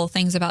beautiful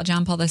things about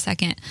John Paul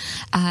II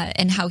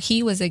and how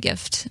he was a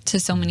gift to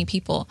so many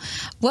people.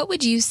 What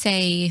would you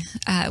say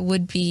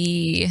would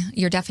be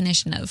your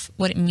definition of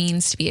what it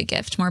means to be a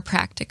gift more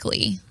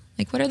practically?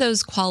 Like, what are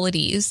those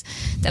qualities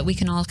that we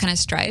can all kind of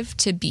strive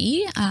to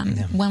be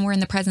when we're in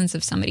the presence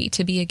of somebody,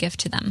 to be a gift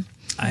to them?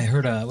 I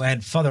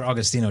had Father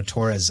Agustino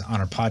Torres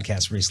on our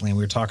podcast recently, and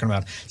we were talking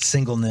about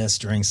singleness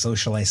during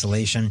social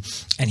isolation,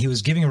 and he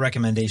was giving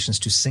recommendations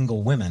to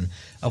single women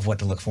of what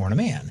to look for in a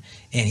man.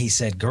 And he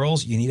said,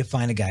 girls, you need to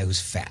find a guy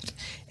who's fat.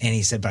 And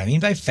he said, what I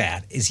mean by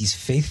fat is he's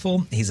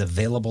faithful, he's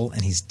available,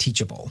 and he's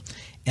teachable.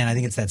 And I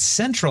think it's that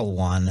central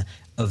one,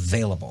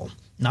 available.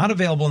 Not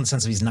available in the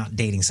sense of he's not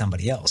dating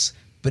somebody else,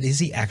 but is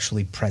he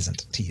actually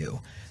present to you?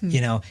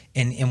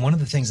 And one of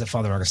the things that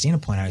Father Agustino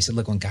pointed out, he said,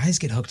 look, when guys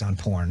get hooked on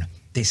porn,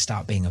 they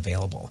stop being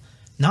available.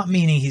 Not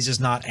meaning he's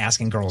just not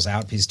asking girls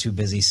out because he's too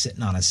busy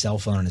sitting on his cell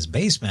phone in his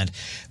basement,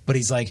 but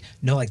he's like,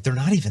 no, like they're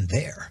not even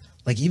there.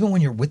 Like even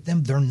when you're with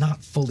them, they're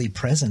not fully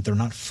present. They're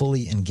not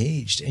fully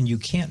engaged. And you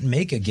can't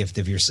make a gift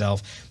of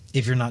yourself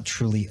if you're not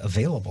truly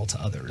available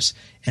to others.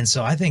 And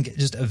so I think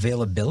just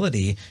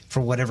availability for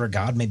whatever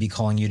God may be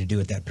calling you to do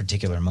at that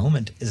particular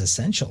moment is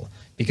essential.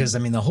 Because,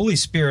 the Holy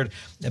Spirit,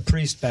 a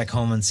priest back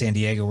home in San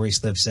Diego where he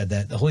lived said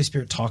that the Holy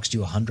Spirit talks to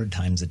you 100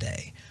 times a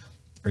day.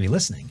 Are you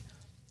listening?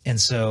 And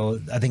so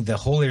I think the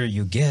holier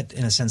you get,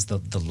 in a sense,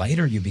 the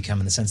lighter you become,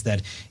 in the sense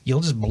that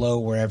you'll just blow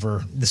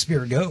wherever the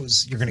Spirit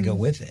goes. You're going to go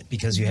with it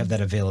because you have that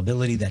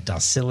availability, that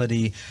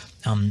docility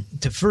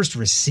to first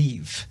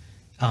receive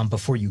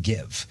before you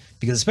give.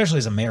 Because especially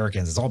as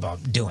Americans, it's all about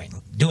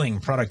doing,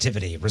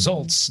 productivity,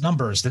 results,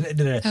 numbers.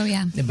 Oh,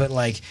 yeah. But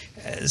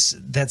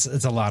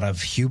it's a lot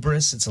of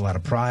hubris. It's a lot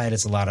of pride.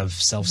 It's a lot of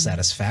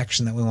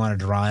self-satisfaction that we want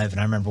to derive.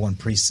 And I remember one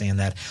priest saying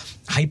that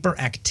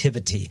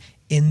hyperactivity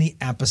in the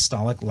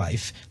apostolic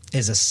life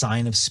is a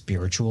sign of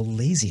spiritual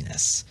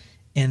laziness.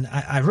 And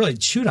I really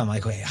chewed on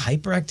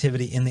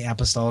hyperactivity in the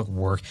apostolic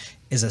work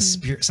is a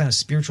sign of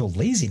spiritual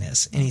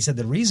laziness. And he said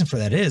the reason for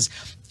that is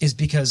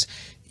because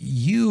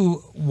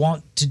you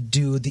want to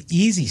do the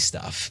easy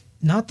stuff,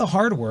 not the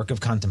hard work of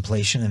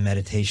contemplation and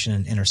meditation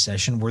and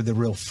intercession where the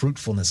real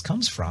fruitfulness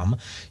comes from.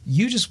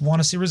 You just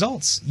want to see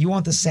results. You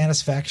want the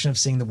satisfaction of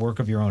seeing the work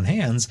of your own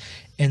hands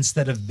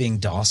instead of being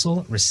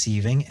docile,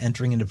 receiving,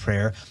 entering into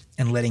prayer,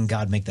 and letting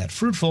God make that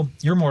fruitful.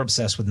 You're more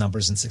obsessed with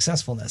numbers and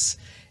successfulness.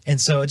 And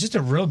so it's just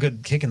a real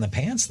good kick in the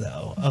pants,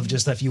 though, of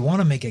just if you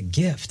want to make a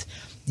gift,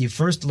 you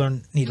first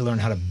need to learn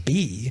how to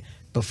be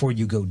before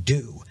you go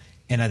do.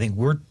 And I think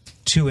we're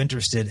too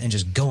interested in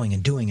just going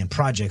and doing and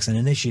projects and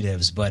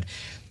initiatives. But,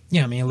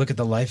 you look at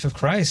the life of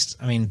Christ.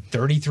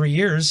 33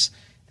 years,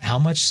 how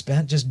much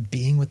spent just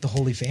being with the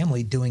Holy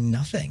Family doing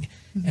nothing?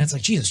 And it's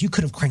like, Jesus, you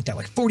could have cranked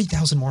out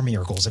 40,000 more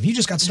miracles if you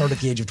just got started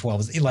at the age of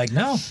 12. It's like,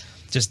 no,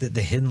 just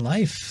the hidden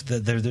life.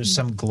 There's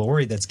some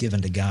glory that's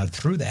given to God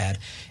through that,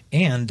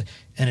 and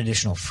an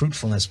additional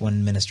fruitfulness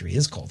when ministry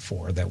is called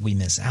for that we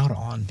miss out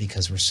on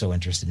because we're so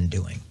interested in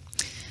doing.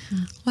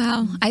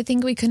 Wow, I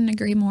think we couldn't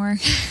agree more.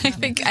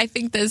 I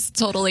think this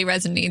totally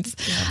resonates.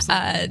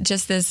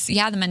 Just this,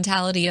 the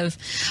mentality of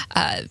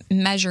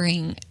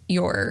measuring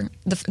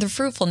the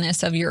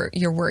fruitfulness of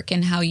your work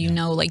and how you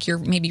know, like, you're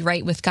maybe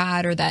right with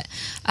God, or that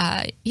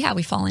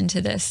we fall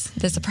into this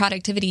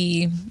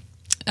productivity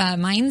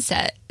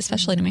mindset,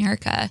 especially in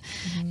America,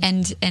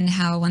 and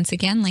how, once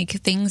again, like,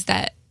 things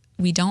that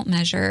we don't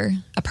measure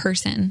a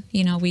person,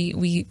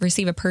 we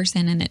receive a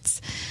person, and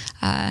it's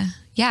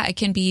it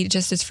can be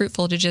just as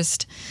fruitful to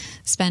just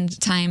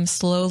spend time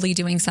slowly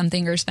doing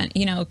something, or spend,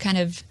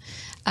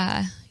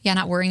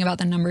 not worrying about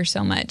the numbers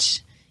so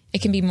much.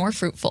 It can be more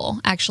fruitful,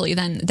 actually,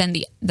 than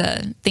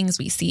the things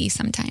we see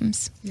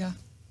sometimes. Yeah.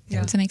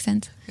 Does that make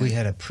sense? We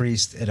had a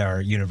priest at our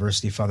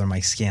university, Father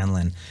Mike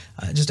Scanlon,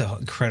 just an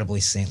incredibly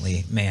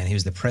saintly man. He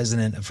was the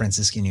president of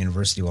Franciscan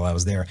University while I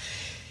was there.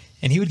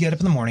 And he would get up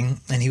in the morning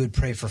and he would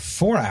pray for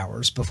 4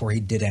 hours before he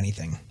did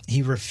anything.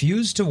 He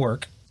refused to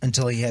work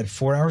until he had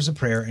 4 hours of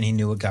prayer and he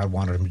knew what God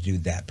wanted him to do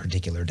that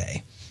particular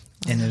day.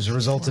 And as a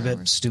result of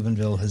it,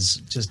 Steubenville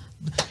has just,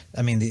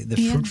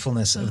 the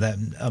fruitfulness of that,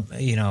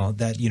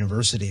 that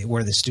university,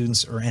 where the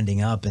students are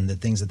ending up and the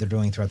things that they're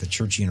doing throughout the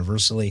church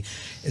universally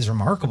is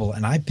remarkable.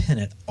 And I pin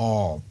it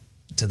all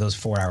to those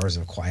 4 hours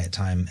of quiet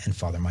time and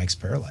Father Mike's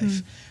prayer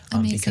life.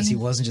 Because he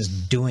wasn't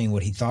just doing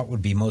what he thought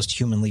would be most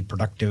humanly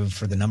productive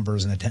for the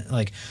numbers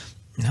and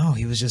no,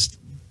 he was just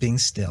being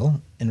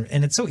still. And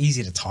it's so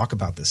easy to talk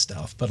about this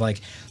stuff, but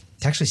like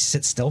to actually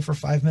sit still for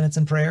 5 minutes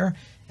in prayer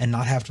and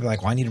not have to be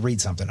like, well, I need to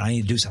read something, I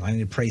need to do something, I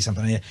need to pray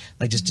something, I need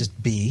to,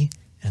 just be.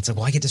 And it's like,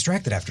 well, I get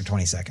distracted after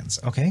 20 seconds.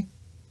 Okay,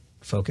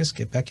 focus,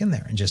 get back in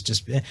there, and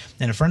just.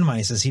 And a friend of mine,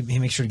 he says he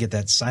makes sure to get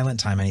that silent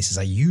time, and he says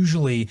I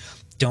usually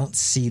don't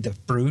see the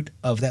fruit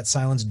of that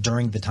silence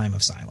during the time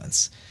of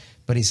silence.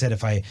 But he said,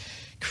 if I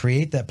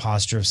create that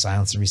posture of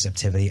silence and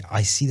receptivity,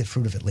 I see the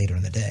fruit of it later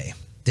in the day.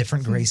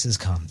 Different graces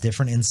come,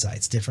 different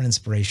insights, different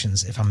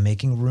inspirations. If I'm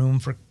making room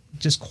for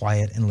just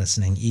quiet and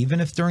listening, even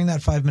if during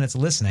that 5 minutes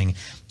of listening,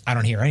 I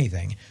don't hear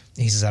anything.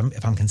 He says,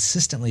 if I'm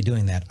consistently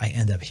doing that, I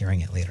end up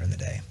hearing it later in the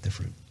day, the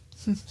fruit.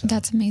 So.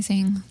 That's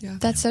amazing. Yeah.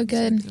 That's so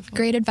good. So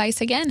great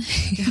advice again.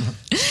 Yeah.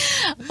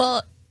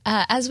 Well,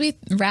 as we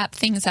wrap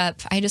things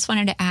up, I just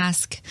wanted to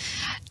ask,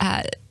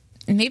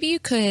 maybe you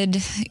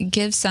could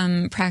give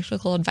some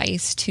practical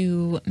advice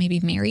to maybe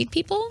married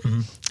people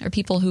or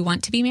people who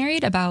want to be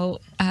married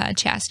about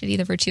chastity,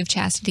 the virtue of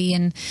chastity,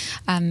 and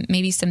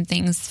maybe some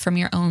things from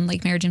your own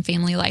like marriage and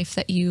family life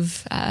that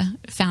you've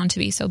found to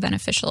be so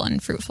beneficial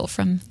and fruitful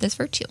from this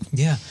virtue.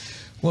 Yeah.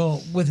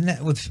 Well,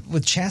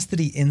 with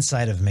chastity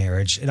inside of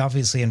marriage, it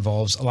obviously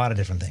involves a lot of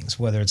different things,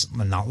 whether it's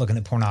not looking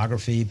at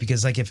pornography,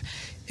 because like if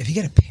you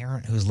get a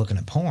parent who's looking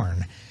at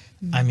porn,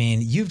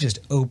 you've just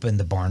opened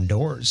the barn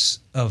doors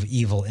of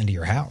evil into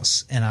your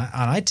house. And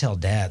I tell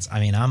dads,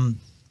 I'm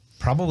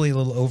probably a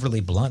little overly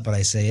blunt, but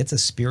I say it's a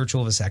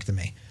spiritual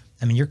vasectomy.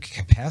 Your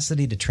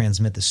capacity to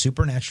transmit the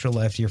supernatural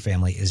life to your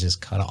family is just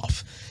cut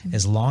off.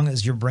 As long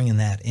as you're bringing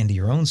that into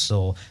your own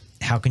soul,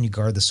 how can you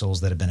guard the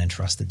souls that have been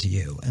entrusted to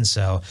you? And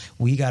so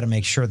we got to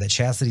make sure that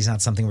chastity is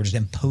not something we're just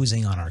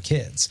imposing on our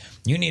kids.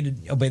 You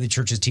need to obey the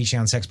church's teaching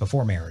on sex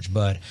before marriage,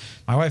 but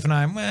my wife and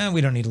I, we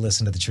don't need to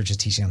listen to the church's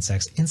teaching on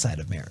sex inside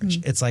of marriage.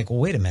 It's like, well,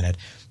 wait a minute.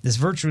 This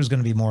virtue is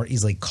going to be more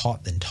easily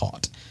caught than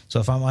taught. So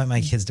if I want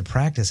my kids to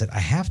practice it, I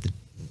have to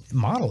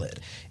model it.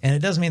 And it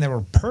doesn't mean that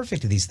we're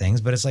perfect at these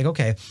things, but it's like,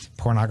 okay,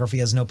 pornography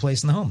has no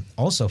place in the home.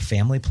 Also,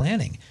 family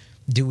planning.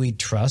 Do we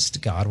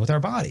trust God with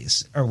our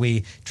bodies? Are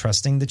we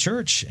trusting the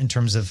church in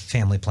terms of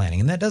family planning?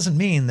 And that doesn't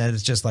mean that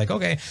it's just like,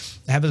 okay,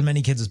 have as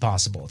many kids as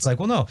possible. It's like,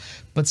 well, no.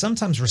 But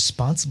sometimes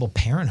responsible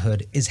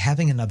parenthood is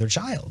having another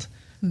child.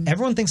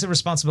 Everyone thinks that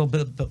responsible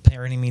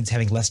parenting means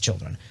having less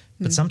children.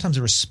 But sometimes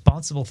a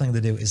responsible thing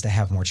to do is to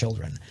have more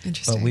children.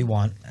 But we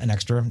want an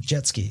extra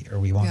jet ski, or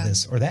we want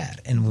this or that.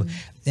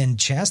 And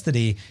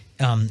chastity,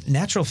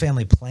 natural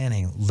family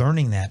planning,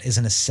 learning that is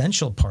an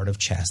essential part of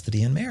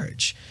chastity in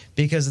marriage,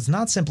 because it's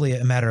not simply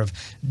a matter of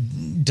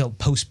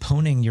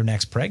postponing your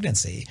next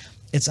pregnancy.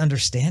 It's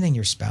understanding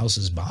your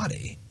spouse's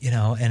body,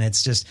 and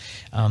it's just,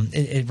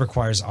 it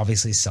requires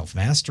obviously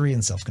self-mastery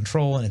and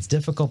self-control, and it's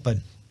difficult, but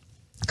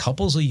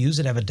couples who use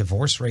it have a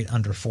divorce rate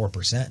under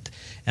 4%.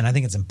 And I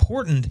think it's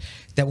important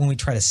that when we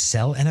try to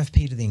sell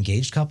NFP to the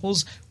engaged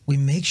couples, we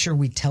make sure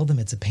we tell them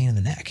it's a pain in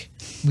the neck.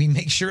 We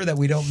make sure that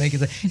we don't make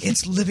it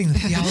it's living the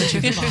theology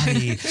of the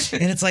body.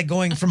 And it's like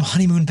going from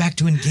honeymoon back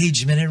to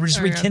engagement. It just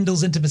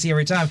rekindles intimacy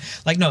every time.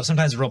 Like, no,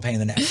 sometimes it's a real pain in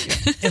the neck.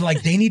 And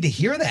like, they need to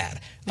hear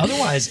that.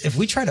 Otherwise, if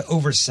we try to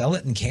oversell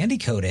it and candy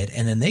coat it,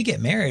 and then they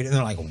get married and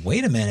they're like,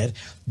 wait a minute,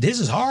 this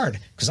is hard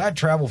because I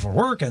travel for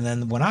work. And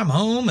then when I'm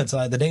home, it's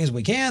like the days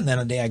we can. Then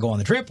a day I go on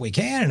the trip, we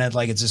can. And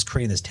it's just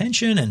creating this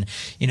tension. And,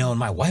 and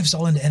my wife's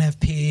all into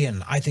NFP.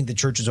 And I think the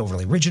church is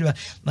overly rigid about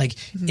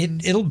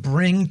it'll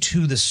bring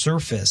to the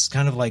surface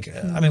kind of like,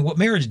 what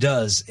marriage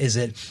does is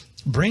it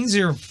brings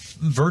your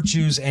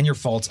virtues and your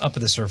faults up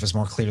at the surface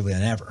more clearly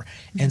than ever.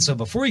 And so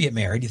before you get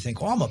married, you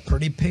think, well, I'm a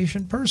pretty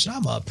patient person.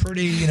 I'm a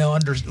pretty,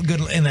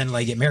 good. And then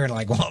like get married,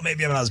 like, well,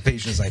 maybe I'm not as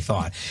patient as I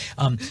thought.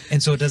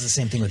 And so it does the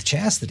same thing with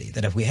chastity,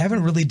 that if we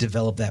haven't really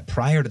developed that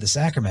prior to the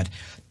sacrament,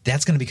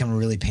 that's going to become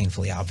really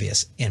painfully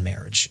obvious in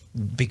marriage,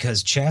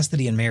 because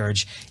chastity in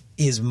marriage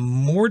is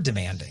more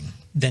demanding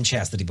than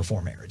chastity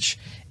before marriage.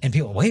 And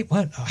people, wait,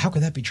 what? How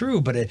could that be true?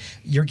 But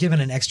you're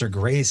given an extra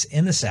grace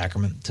in the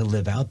sacrament to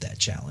live out that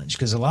challenge.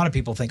 Because a lot of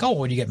people think, oh,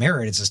 when you get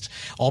married, it's just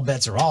all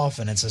bets are off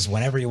and it's just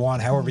whenever you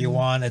want, however you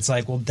want. It's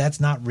like, well, that's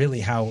not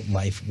really how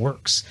life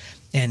works.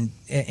 And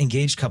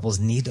engaged couples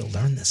need to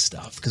learn this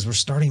stuff because we're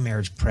starting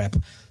marriage prep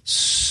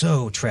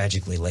so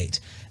tragically late.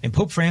 And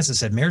Pope Francis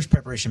said marriage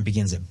preparation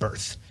begins at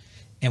birth.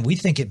 And we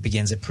think it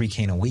begins at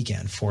pre-Cana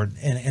weekend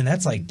and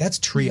that's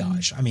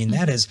triage. I mean,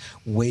 that is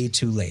way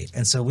too late.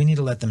 And so we need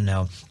to let them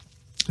know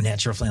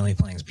natural family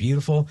planning is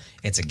beautiful.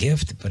 It's a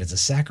gift, but it's a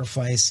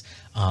sacrifice.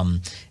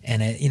 And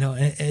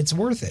it's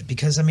worth it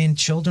because, I mean,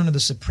 children are the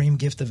supreme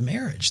gift of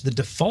marriage. The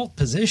default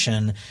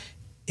position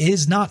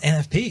is not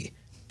NFP.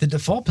 The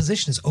default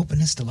position is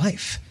openness to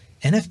life.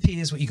 NFP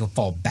is what you can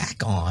fall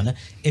back on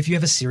if you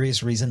have a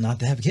serious reason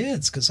not to have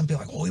kids. Because some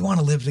people are like, oh, we want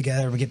to live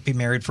together. We be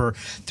married for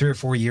 3 or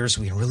 4 years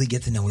so we can really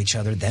get to know each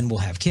other. Then we'll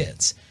have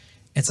kids.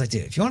 It's like,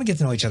 dude, if you want to get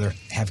to know each other,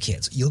 have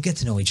kids. You'll get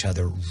to know each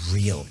other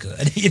real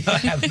good,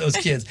 having those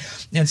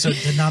kids. And so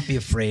to not be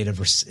afraid of,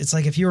 it's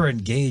like if you were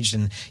engaged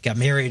and got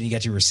married and you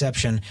got your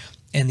reception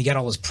and you got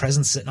all those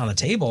presents sitting on the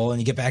table and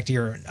you get back to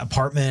your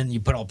apartment and you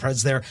put all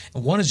presents there.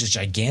 And one is just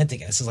gigantic.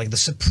 This is like the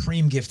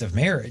supreme gift of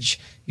marriage.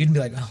 You'd be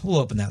like, oh, we'll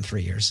open that in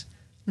 3 years.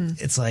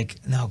 It's like,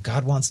 no,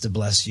 God wants to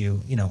bless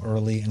you,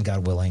 early and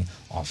God willing,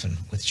 often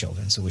with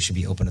children. So we should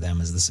be open to them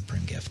as the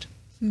supreme gift.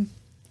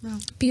 Wow.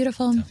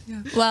 Beautiful.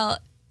 Yeah. Well,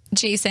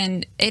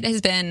 Jason, it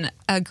has been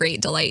a great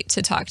delight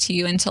to talk to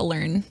you and to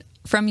learn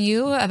from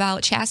you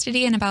about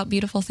chastity and about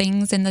beautiful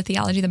things in the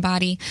theology of the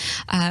body.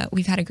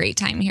 We've had a great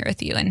time here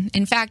with you. And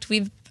in fact,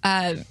 we've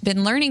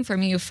been learning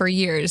from you for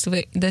years.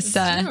 We've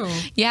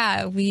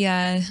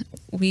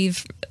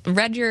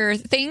read your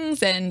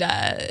things and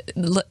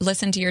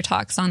listened to your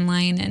talks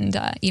online, and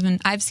even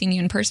I've seen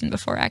you in person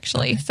before,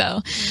 actually. Okay.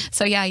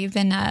 So yeah, you've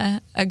been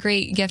a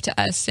great gift to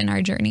us in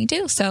our journey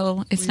too.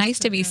 So it's nice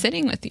to be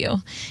sitting with you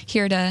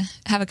here to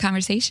have a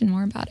conversation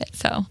more about it.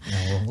 So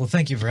well,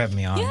 thank you for having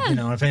me on.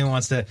 Yeah. If anyone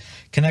wants to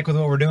connect with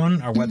what we're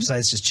doing, our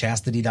website's just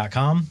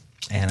chastity.com.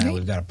 And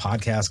we've got a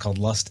podcast called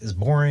Lust is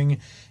Boring.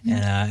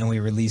 And we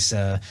release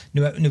new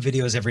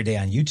videos every day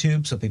on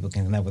YouTube so people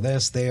can connect with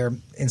us there,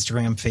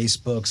 Instagram,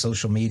 Facebook,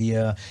 social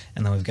media.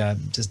 And then we've got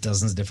just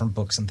dozens of different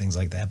books and things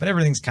like that. But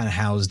everything's kind of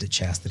housed at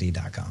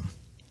chastity.com.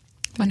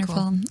 Wonderful.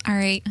 Cool. All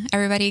right,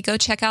 everybody, go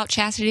check out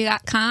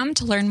chastity.com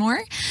to learn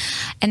more.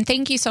 And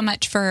thank you so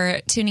much for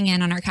tuning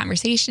in on our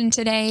conversation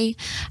today.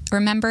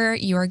 Remember,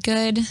 you are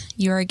good,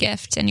 you are a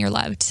gift, and you're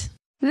loved.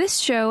 This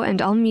show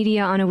and all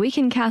media on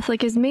Awaken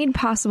Catholic is made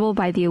possible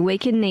by the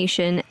Awaken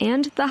Nation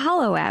and the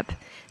Hallow app.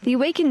 The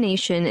Awaken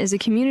Nation is a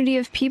community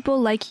of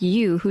people like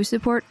you who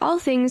support all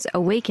things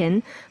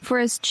Awaken for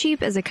as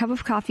cheap as a cup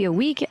of coffee a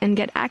week and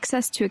get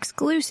access to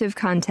exclusive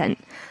content.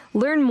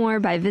 Learn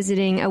more by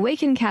visiting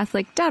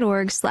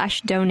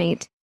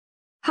awakencatholic.org/donate.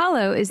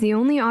 Hallow is the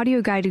only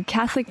audio-guided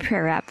Catholic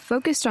prayer app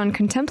focused on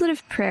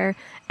contemplative prayer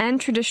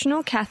and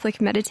traditional Catholic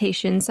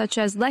meditation such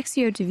as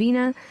Lectio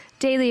Divina,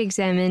 Daily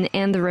Examen,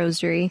 and the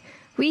Rosary.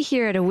 We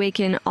here at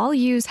Awaken all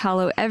use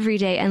Hallow every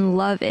day and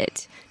love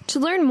it. To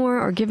learn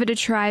more or give it a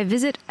try,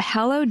 visit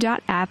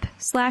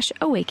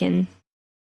hallow.app/awaken.